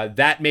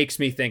 That makes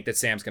me think that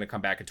Sam's going to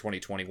come back in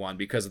 2021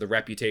 because of the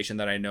reputation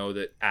that I know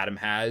that Adam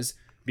has,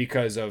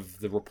 because of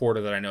the reporter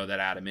that I know that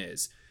Adam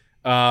is.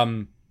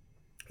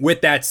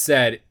 With that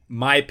said,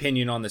 my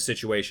opinion on the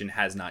situation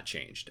has not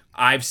changed.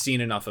 I've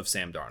seen enough of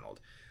Sam Darnold.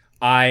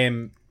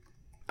 I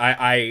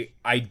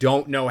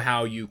don't know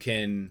how you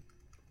can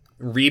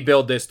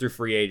rebuild this through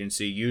free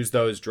agency, use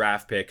those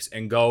draft picks,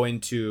 and go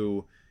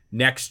into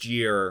next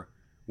year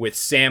with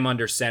Sam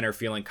under center,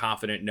 feeling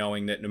confident,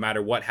 knowing that no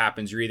matter what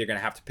happens, you're either going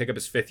to have to pick up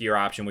his fifth-year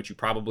option, which you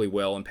probably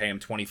will, and pay him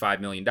 $25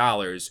 million,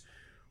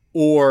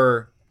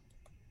 or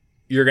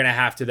you're going to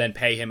have to then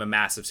pay him a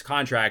massive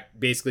contract,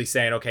 basically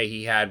saying, okay,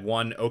 he had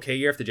one okay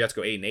year. If the Jets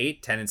go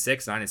 8-8,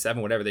 10-6,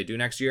 9-7, whatever they do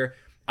next year,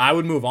 I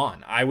would move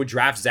on. I would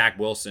draft Zach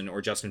Wilson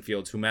or Justin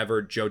Fields,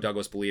 whomever Joe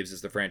Douglas believes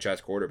is the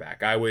franchise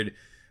quarterback. I would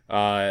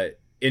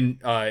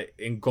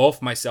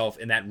engulf myself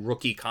in that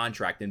rookie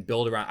contract and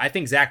build around. I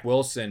think Zach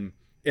Wilson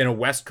in a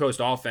West Coast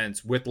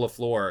offense with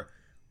LaFleur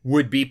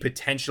would be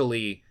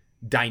potentially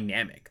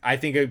dynamic. I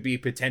think it would be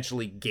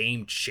potentially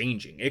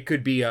game-changing. It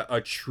could be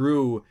a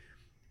true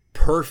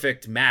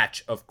perfect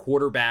match of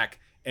quarterback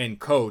and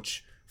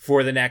coach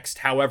for the next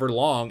however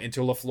long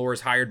until LaFleur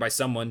is hired by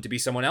someone to be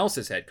someone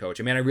else's head coach.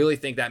 I mean, I really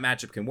think that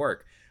matchup can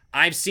work.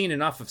 I've seen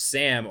enough of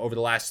Sam over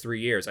the last 3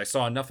 years. I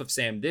saw enough of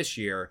Sam this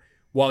year.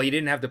 While he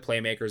didn't have the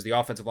playmakers, the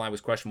offensive line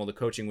was questionable, the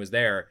coaching was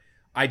there.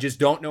 I just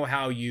don't know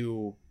how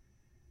you,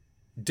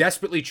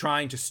 desperately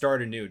trying to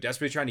start anew,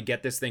 desperately trying to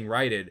get this thing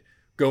righted,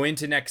 go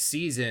into next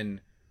season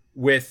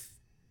with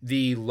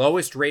the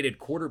lowest rated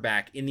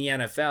quarterback in the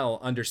NFL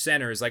under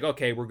center is like,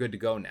 okay, we're good to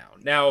go now.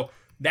 Now,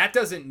 that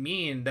doesn't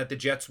mean that the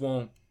Jets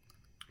won't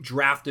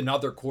draft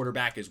another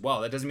quarterback as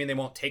well. That doesn't mean they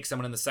won't take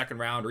someone in the second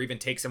round or even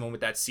take someone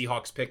with that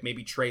Seahawks pick,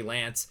 maybe Trey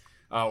Lance,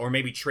 or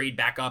maybe trade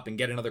back up and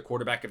get another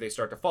quarterback if they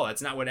start to fall.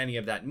 That's not what any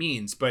of that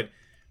means. But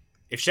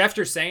if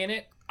Schefter's saying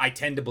it, I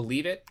tend to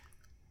believe it.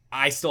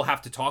 I still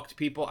have to talk to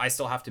people. I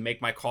still have to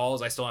make my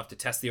calls. I still have to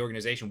test the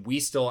organization. We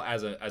still,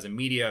 as a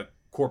media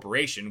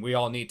corporation, we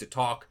all need to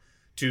talk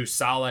to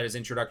Saleh at his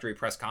introductory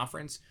press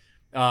conference.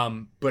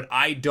 But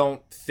I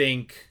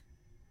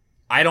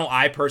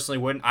personally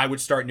wouldn't. I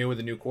would start new with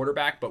a new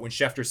quarterback. But when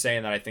Schefter's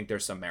saying that, I think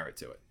there's some merit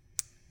to it.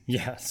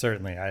 Yeah,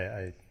 certainly.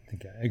 I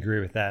think I agree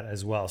with that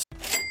as well.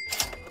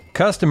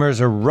 Customers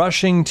are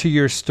rushing to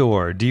your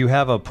store. Do you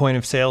have a point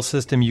of sale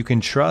system you can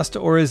trust,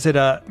 or is it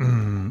a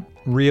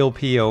real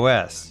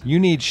POS? You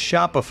need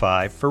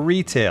Shopify for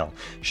retail.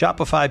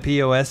 Shopify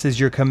POS is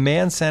your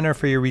command center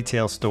for your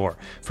retail store.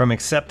 From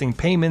accepting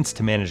payments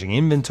to managing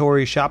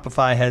inventory,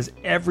 Shopify has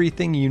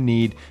everything you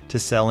need to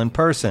sell in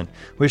person.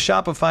 With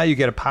Shopify, you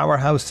get a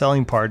powerhouse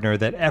selling partner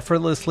that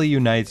effortlessly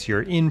unites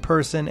your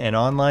in-person and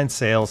online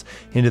sales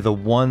into the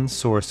one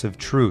source of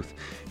truth.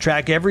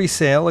 Track every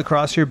sale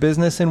across your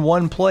business in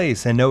one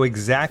place and know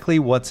exactly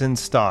what's in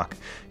stock.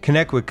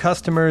 Connect with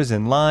customers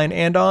in line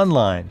and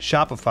online.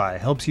 Shopify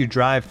helps you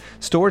drive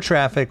store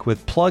traffic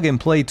with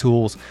plug-and-play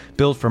tools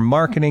built for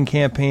marketing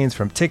campaigns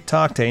from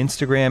TikTok to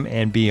Instagram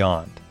and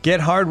beyond.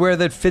 Get hardware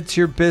that fits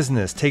your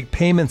business. Take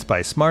payments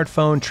by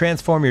smartphone,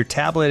 transform your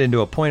tablet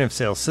into a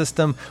point-of-sale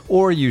system,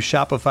 or use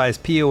Shopify's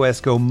POS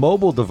Go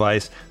mobile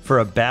device for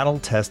a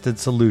battle-tested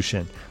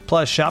solution.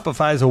 Plus,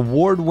 Shopify's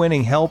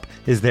award-winning help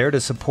is there to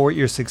support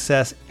your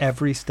success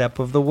every step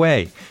of the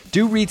way.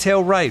 Do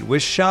retail right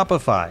with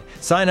Shopify.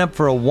 Sign up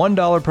for a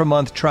 $1 per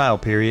month trial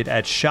period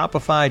at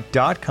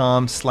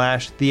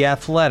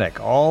shopify.com/theathletic,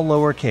 all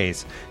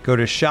lowercase. Go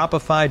to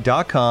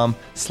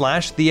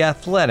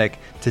shopify.com/theathletic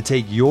to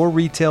take your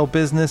retail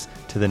business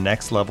to the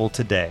next level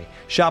today.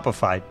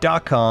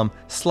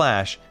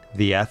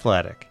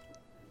 Shopify.com/theathletic.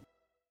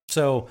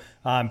 So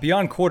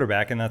beyond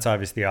quarterback, and that's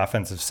obviously the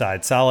offensive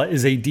side, Saleh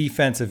is a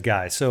defensive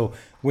guy. So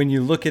when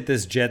you look at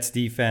this Jets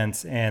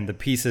defense and the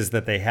pieces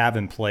that they have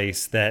in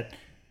place that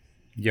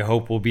you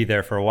hope will be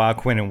there for a while,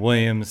 Quinnen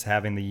Williams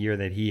having the year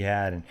that he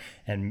had,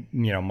 and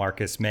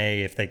Marcus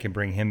May, if they can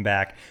bring him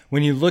back.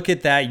 When you look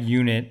at that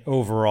unit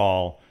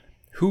overall,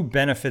 who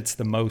benefits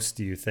the most,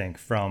 do you think,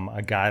 from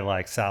a guy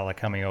like Saleh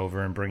coming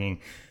over and bringing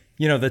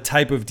the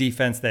type of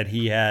defense that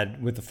he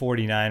had with the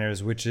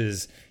 49ers, which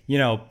is,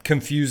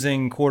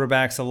 confusing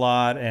quarterbacks a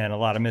lot and a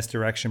lot of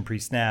misdirection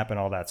pre-snap and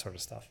all that sort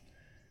of stuff?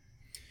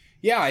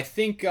 Yeah, I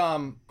think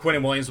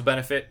Quinnen Williams will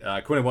benefit.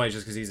 Quinnen Williams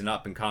just because he's an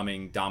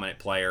up-and-coming dominant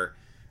player.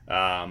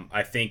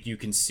 I think you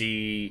can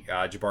see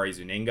Jabari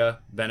Zuniga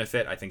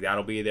benefit. I think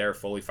that'll be there.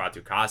 Foley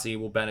Fatukasi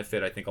will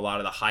benefit. I think a lot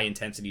of the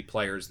high-intensity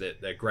players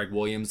that Greg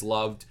Williams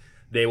loved,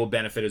 they will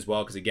benefit as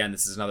well because, again,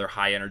 this is another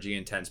high-energy,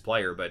 intense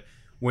player. But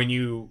when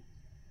you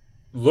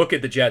look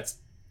at the Jets'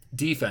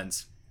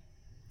 defense,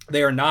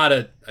 they are not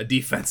a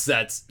defense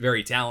that's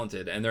very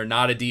talented, and they're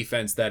not a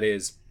defense that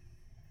is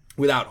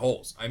without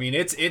holes. I mean,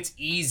 it's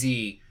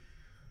easy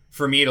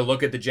for me to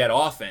look at the Jet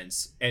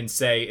offense and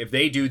say, if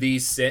they do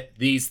these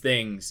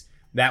things,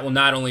 that will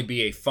not only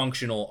be a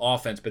functional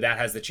offense, but that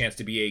has the chance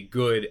to be a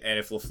good, and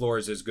if LaFleur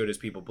is as good as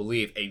people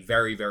believe, a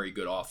very, very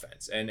good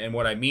offense. And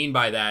what I mean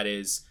by that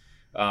is,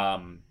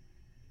 like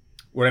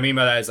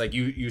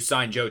you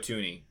sign Joe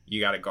Thuney,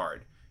 you got a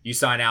guard. You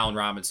sign Allen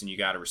Robinson, you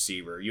got a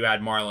receiver. You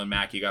add Marlon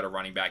Mack, you got a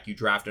running back. You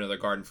draft another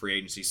guard in free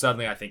agency.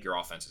 Suddenly, I think your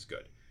offense is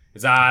good.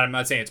 I'm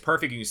not saying it's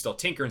perfect. You can still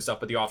tinker and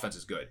stuff, but the offense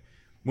is good.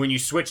 When you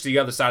switch to the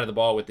other side of the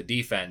ball with the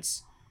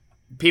defense,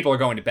 people are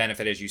going to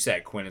benefit, as you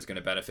said. Quinn is going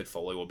to benefit.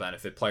 Foley will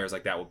benefit. Players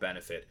like that will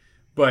benefit.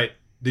 But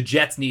the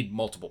Jets need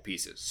multiple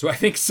pieces. So I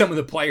think some of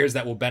the players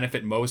that will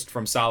benefit most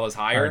from Saleh's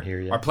hire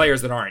are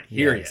players that aren't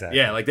here yet. Exactly.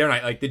 Yeah, like they're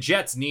not, like the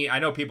Jets need. I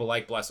know people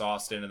like Bless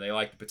Austin and they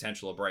like the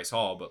potential of Bryce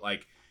Hall, but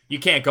like, you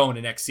can't go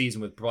into next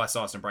season with Bless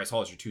Austin and Bryce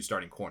Hall as your two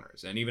starting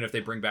corners. And even if they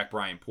bring back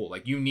Brian Poole,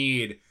 like you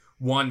need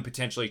one,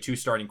 potentially two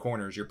starting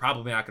corners. You're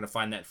probably not going to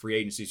find that in free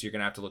agency, so you're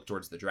going to have to look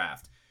towards the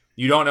draft.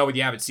 You don't know what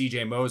you have at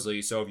CJ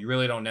Mosley, so if you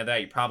really don't know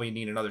that, you probably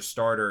need another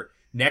starter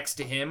next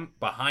to him,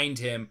 behind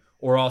him,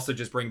 or also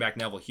just bring back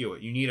Neville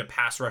Hewitt. You need a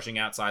pass rushing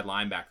outside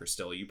linebacker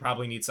still. You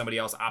probably need somebody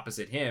else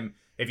opposite him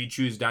if you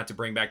choose not to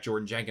bring back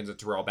Jordan Jenkins or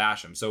Terrell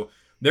Basham. So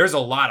there's a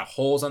lot of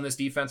holes on this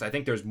defense. I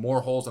think there's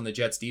more holes on the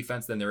Jets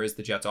defense than there is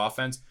the Jets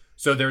offense.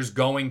 So there's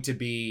going to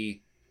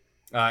be,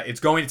 it's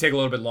going to take a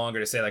little bit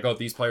longer to say like, oh,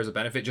 these players will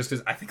benefit, just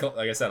because I think,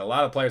 like I said, a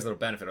lot of players that will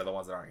benefit are the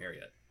ones that aren't here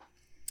yet.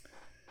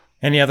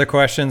 Any other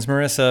questions,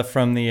 Marissa,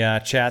 from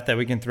the chat that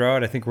we can throw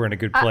out? I think we're in a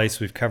good place.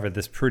 We've covered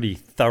this pretty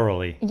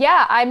thoroughly.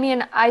 Yeah, I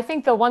mean, I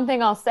think the one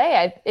thing I'll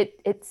say,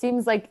 it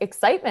seems like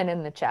excitement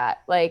in the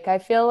chat. Like, I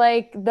feel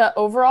like the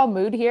overall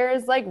mood here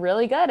is like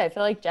really good. I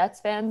feel like Jets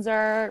fans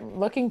are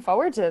looking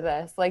forward to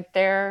this. Like,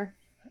 they're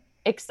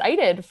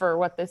excited for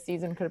what this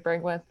season could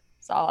bring with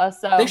Saleh.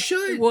 So they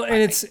should. Well,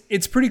 and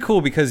it's pretty cool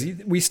because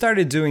we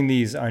started doing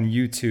these on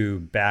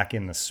YouTube back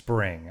in the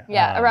spring.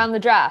 Yeah, around the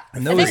draft.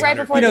 And I think right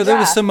before the draft. There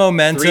was some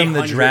momentum.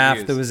 The draft,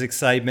 views. There was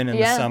excitement in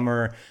the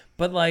summer.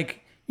 But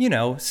like,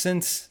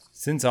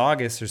 since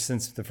August or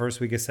since the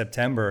first week of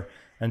September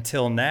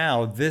until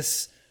now,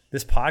 this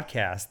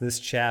podcast,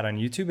 this chat on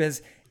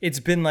YouTube it's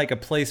been like a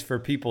place for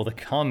people to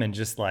come and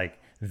just like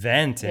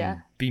vent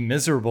and be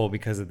miserable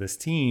because of this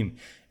team.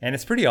 And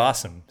it's pretty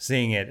awesome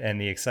seeing it and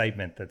the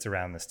excitement that's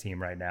around this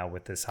team right now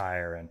with this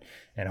hire,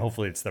 and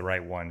hopefully it's the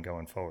right one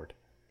going forward.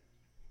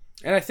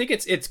 And I think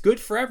it's good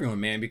for everyone,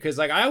 man, because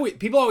like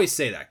people always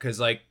say that because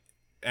like,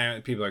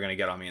 and people are going to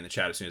get on me in the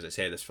chat as soon as I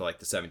say this for like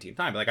the 17th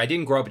time. But like, I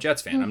didn't grow up a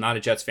Jets fan. Mm-hmm. I'm not a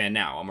Jets fan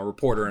now. I'm a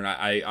reporter, and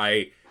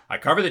I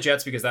cover the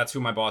Jets because that's who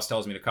my boss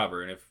tells me to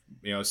cover. And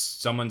if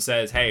someone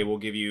says, hey, we'll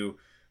give you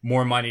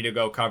more money to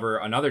go cover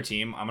another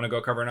team, I'm going to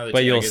go cover another team.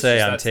 But you'll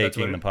say I'm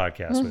taking the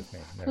podcast with me.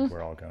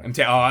 We're all going.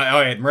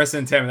 Marissa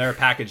and Tim, they're a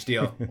package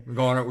deal.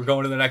 We're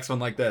going to the next one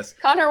like this.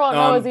 Connor won't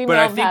know his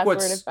email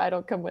password if I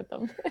don't come with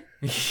them.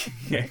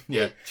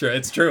 yeah, sure.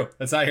 It's true.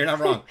 You're not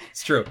wrong.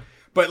 It's true.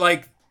 But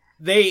like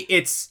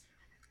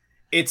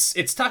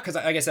it's tough because,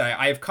 like I said,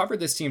 I have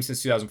covered this team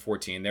since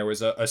 2014. There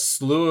was a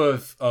slew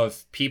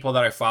of people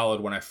that I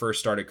followed when I first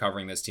started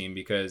covering this team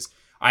because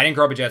I didn't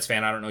grow up a Jets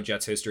fan. I don't know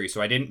Jets history, so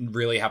I didn't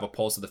really have a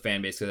pulse of the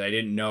fan base because I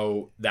didn't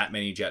know that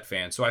many Jet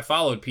fans. So I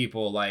followed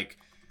people like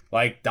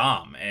like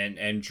Dom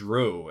and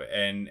Drew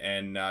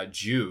and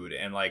Jude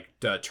and like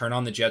Turn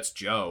on the Jets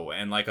Joe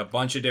and like a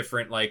bunch of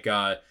different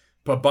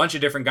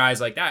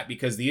guys like that,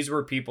 because these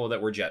were people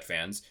that were Jet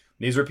fans.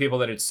 These were people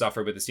that had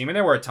suffered with the team, and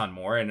there were a ton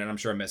more, and I'm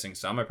sure I'm missing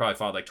some. I probably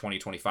followed like 20,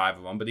 25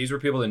 of them, but these were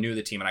people that knew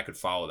the team and I could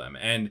follow them.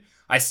 And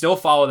I still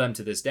follow them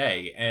to this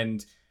day.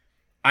 And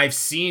I've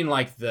seen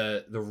like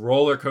the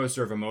roller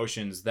coaster of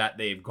emotions that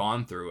they've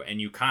gone through,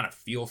 and you kind of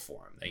feel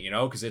for them, you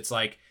know, because it's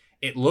like,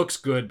 it looks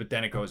good, but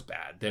then it goes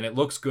bad. Then it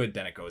looks good,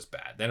 then it goes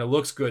bad. Then it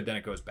looks good, then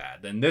it goes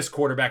bad. Then this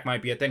quarterback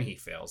might be it, then he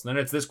fails. Then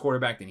it's this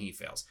quarterback, then he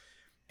fails.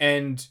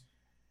 And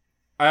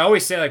I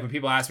always say, like, when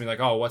people ask me, like,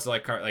 oh, what's it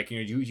like, you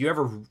know, you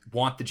ever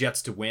want the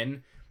Jets to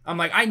win? I'm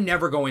like, I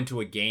never go into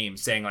a game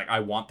saying, like, I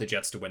want the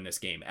Jets to win this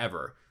game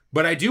ever.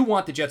 But I do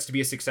want the Jets to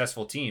be a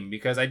successful team,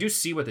 because I do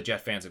see what the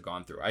Jet fans have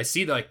gone through. I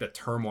see, like, the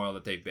turmoil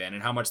that they've been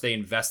and how much they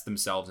invest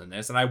themselves in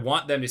this. And I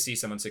want them to see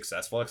someone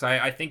successful, because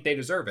I think they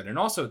deserve it. And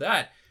also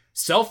that,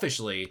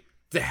 selfishly,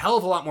 it's a hell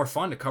of a lot more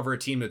fun to cover a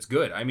team that's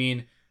good. I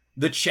mean,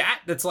 the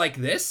chat that's like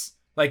this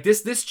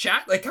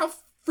chat, like, how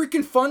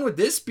freaking fun would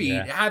this be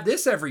to have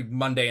this every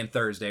Monday and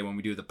Thursday when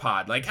we do the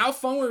pod? Like, how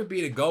fun would it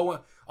be to go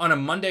on a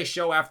Monday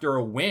show after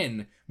a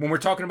win when we're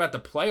talking about the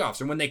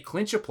playoffs or when they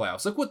clinch a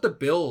playoffs? Look what the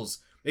Bills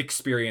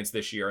experienced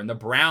this year and the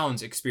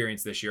Browns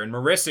experienced this year and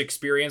Marissa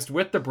experienced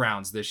with the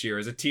Browns this year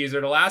as a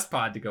teaser to last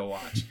pod to go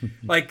watch.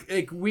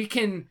 like we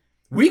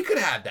could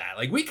have that.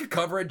 Like, we could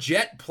cover a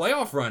Jet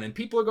playoff run and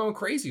people are going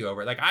crazy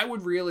over it. Like, I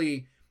would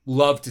really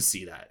love to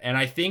see that. And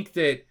I think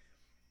that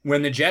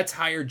when the Jets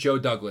hired Joe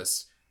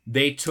Douglas,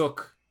 they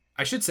took,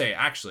 I should say,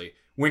 actually,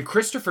 when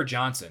Christopher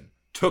Johnson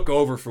took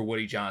over for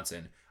Woody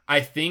Johnson, I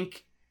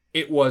think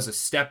it was a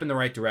step in the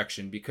right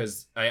direction,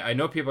 because I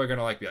know people are going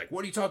to be like,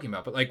 what are you talking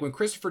about? But like, when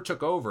Christopher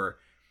took over,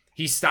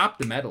 he stopped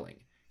the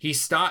meddling. He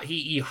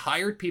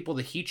hired people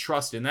that he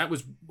trusted, and that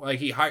was like,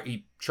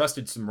 he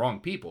trusted some wrong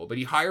people, but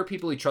he hired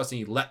people he trusted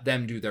and he let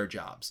them do their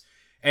jobs.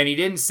 And he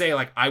didn't say,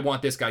 like, I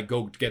want this guy,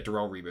 go get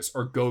Darrelle Revis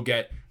or go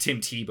get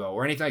Tim Tebow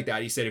or anything like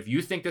that. He said, if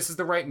you think this is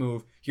the right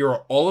move, here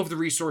are all of the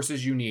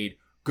resources you need.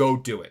 Go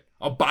do it.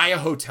 I'll buy a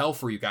hotel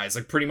for you guys.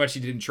 Like, pretty much he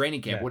did in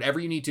training camp. Yeah. Whatever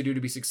you need to do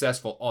to be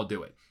successful, I'll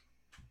do it.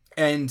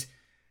 And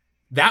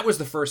that was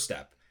the first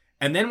step.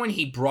 And then when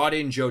he brought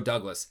in Joe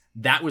Douglas,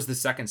 that was the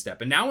second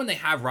step. And now when they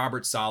have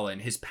Robert Saleh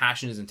and his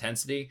passion, his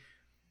intensity,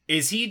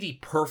 is he the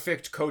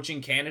perfect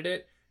coaching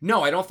candidate?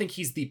 No, I don't think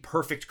he's the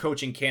perfect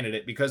coaching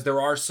candidate, because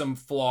there are some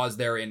flaws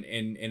there in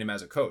him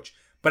as a coach.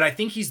 But I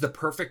think he's the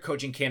perfect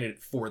coaching candidate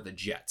for the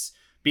Jets,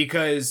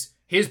 because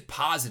his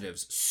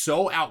positives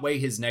so outweigh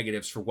his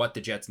negatives for what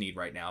the Jets need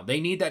right now. They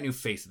need that new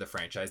face of the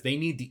franchise. They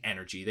need the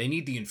energy. They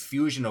need the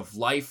infusion of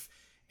life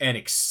and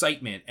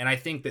excitement. And I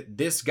think that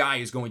this guy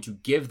is going to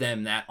give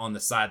them that on the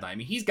sideline. I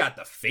mean, he's got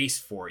the face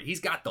for it. He's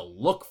got the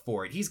look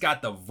for it. He's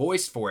got the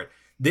voice for it.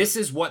 This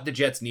is what the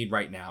Jets need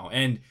right now.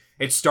 And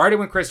it started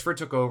when Christopher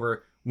took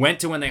over,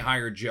 went to when they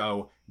hired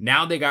Joe.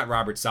 Now they got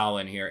Robert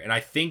Saleh in here. And I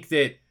think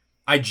that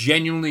I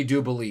genuinely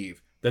do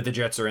believe that the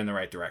Jets are in the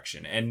right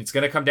direction. And it's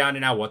going to come down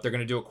to now what they're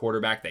going to do at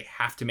quarterback. They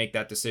have to make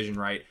that decision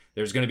right.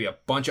 There's going to be a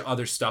bunch of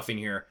other stuff in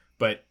here,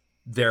 but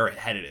they're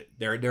headed it.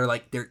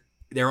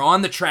 They're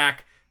on the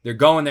track. They're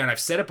going there. And I've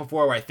said it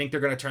before, where I think they're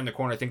going to turn the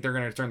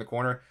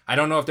corner. I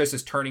don't know if this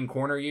is turning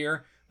corner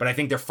year, but I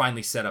think they're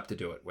finally set up to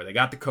do it, where they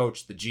got the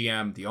coach, the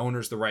GM, the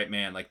owner's the right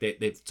man. Like,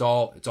 it's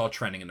all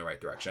trending in the right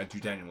direction. I do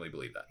genuinely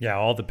believe that. Yeah,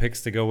 all the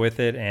picks to go with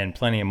it and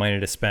plenty of money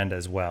to spend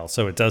as well.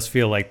 So it does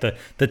feel like the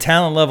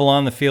talent level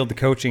on the field, the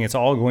coaching, it's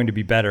all going to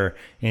be better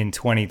in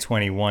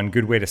 2021.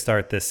 Good way to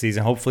start this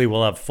season. Hopefully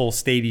we'll have full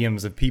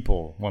stadiums of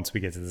people once we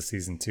get to the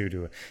season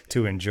 2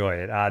 to enjoy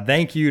it.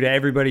 Thank you to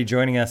everybody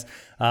joining us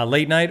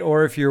late night,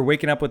 or if you're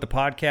waking up with the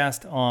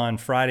podcast on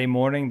Friday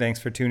morning, thanks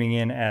for tuning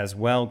in as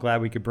well.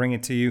 Glad we could bring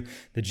it to you.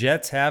 The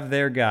Jets have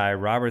their guy,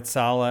 Robert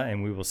Saleh,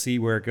 and we will see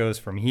where it goes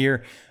from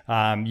here.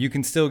 You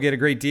can still get a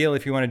great deal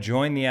if you want to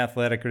join The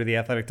Athletic. Go to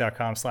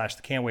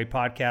theathletic.com/the Can't Wait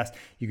podcast.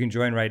 You can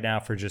join right now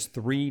for just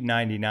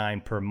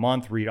 $3.99 per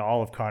month. Read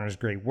all of Connor's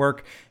great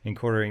work,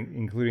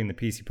 including the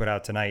piece he put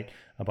out tonight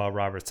about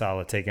Robert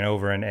Saleh taking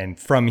over. And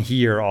from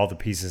here, all the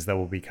pieces that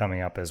will be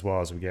coming up as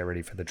well as we get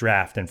ready for the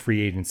draft and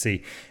free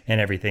agency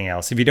and everything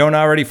else. If you don't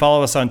already,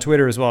 follow us on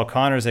Twitter as well.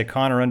 Connor's at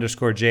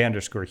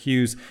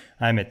Connor_J_Hughes.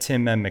 I'm at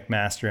Tim M.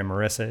 McMaster, and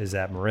Marissa is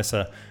at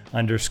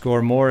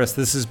Marissa_Morris.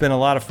 This has been a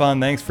lot of fun.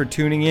 Thanks for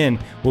tuning in.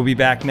 We'll be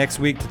back next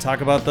week to talk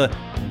about the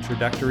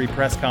introductory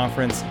press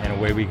conference, and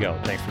away we go.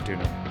 Thanks for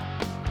tuning in.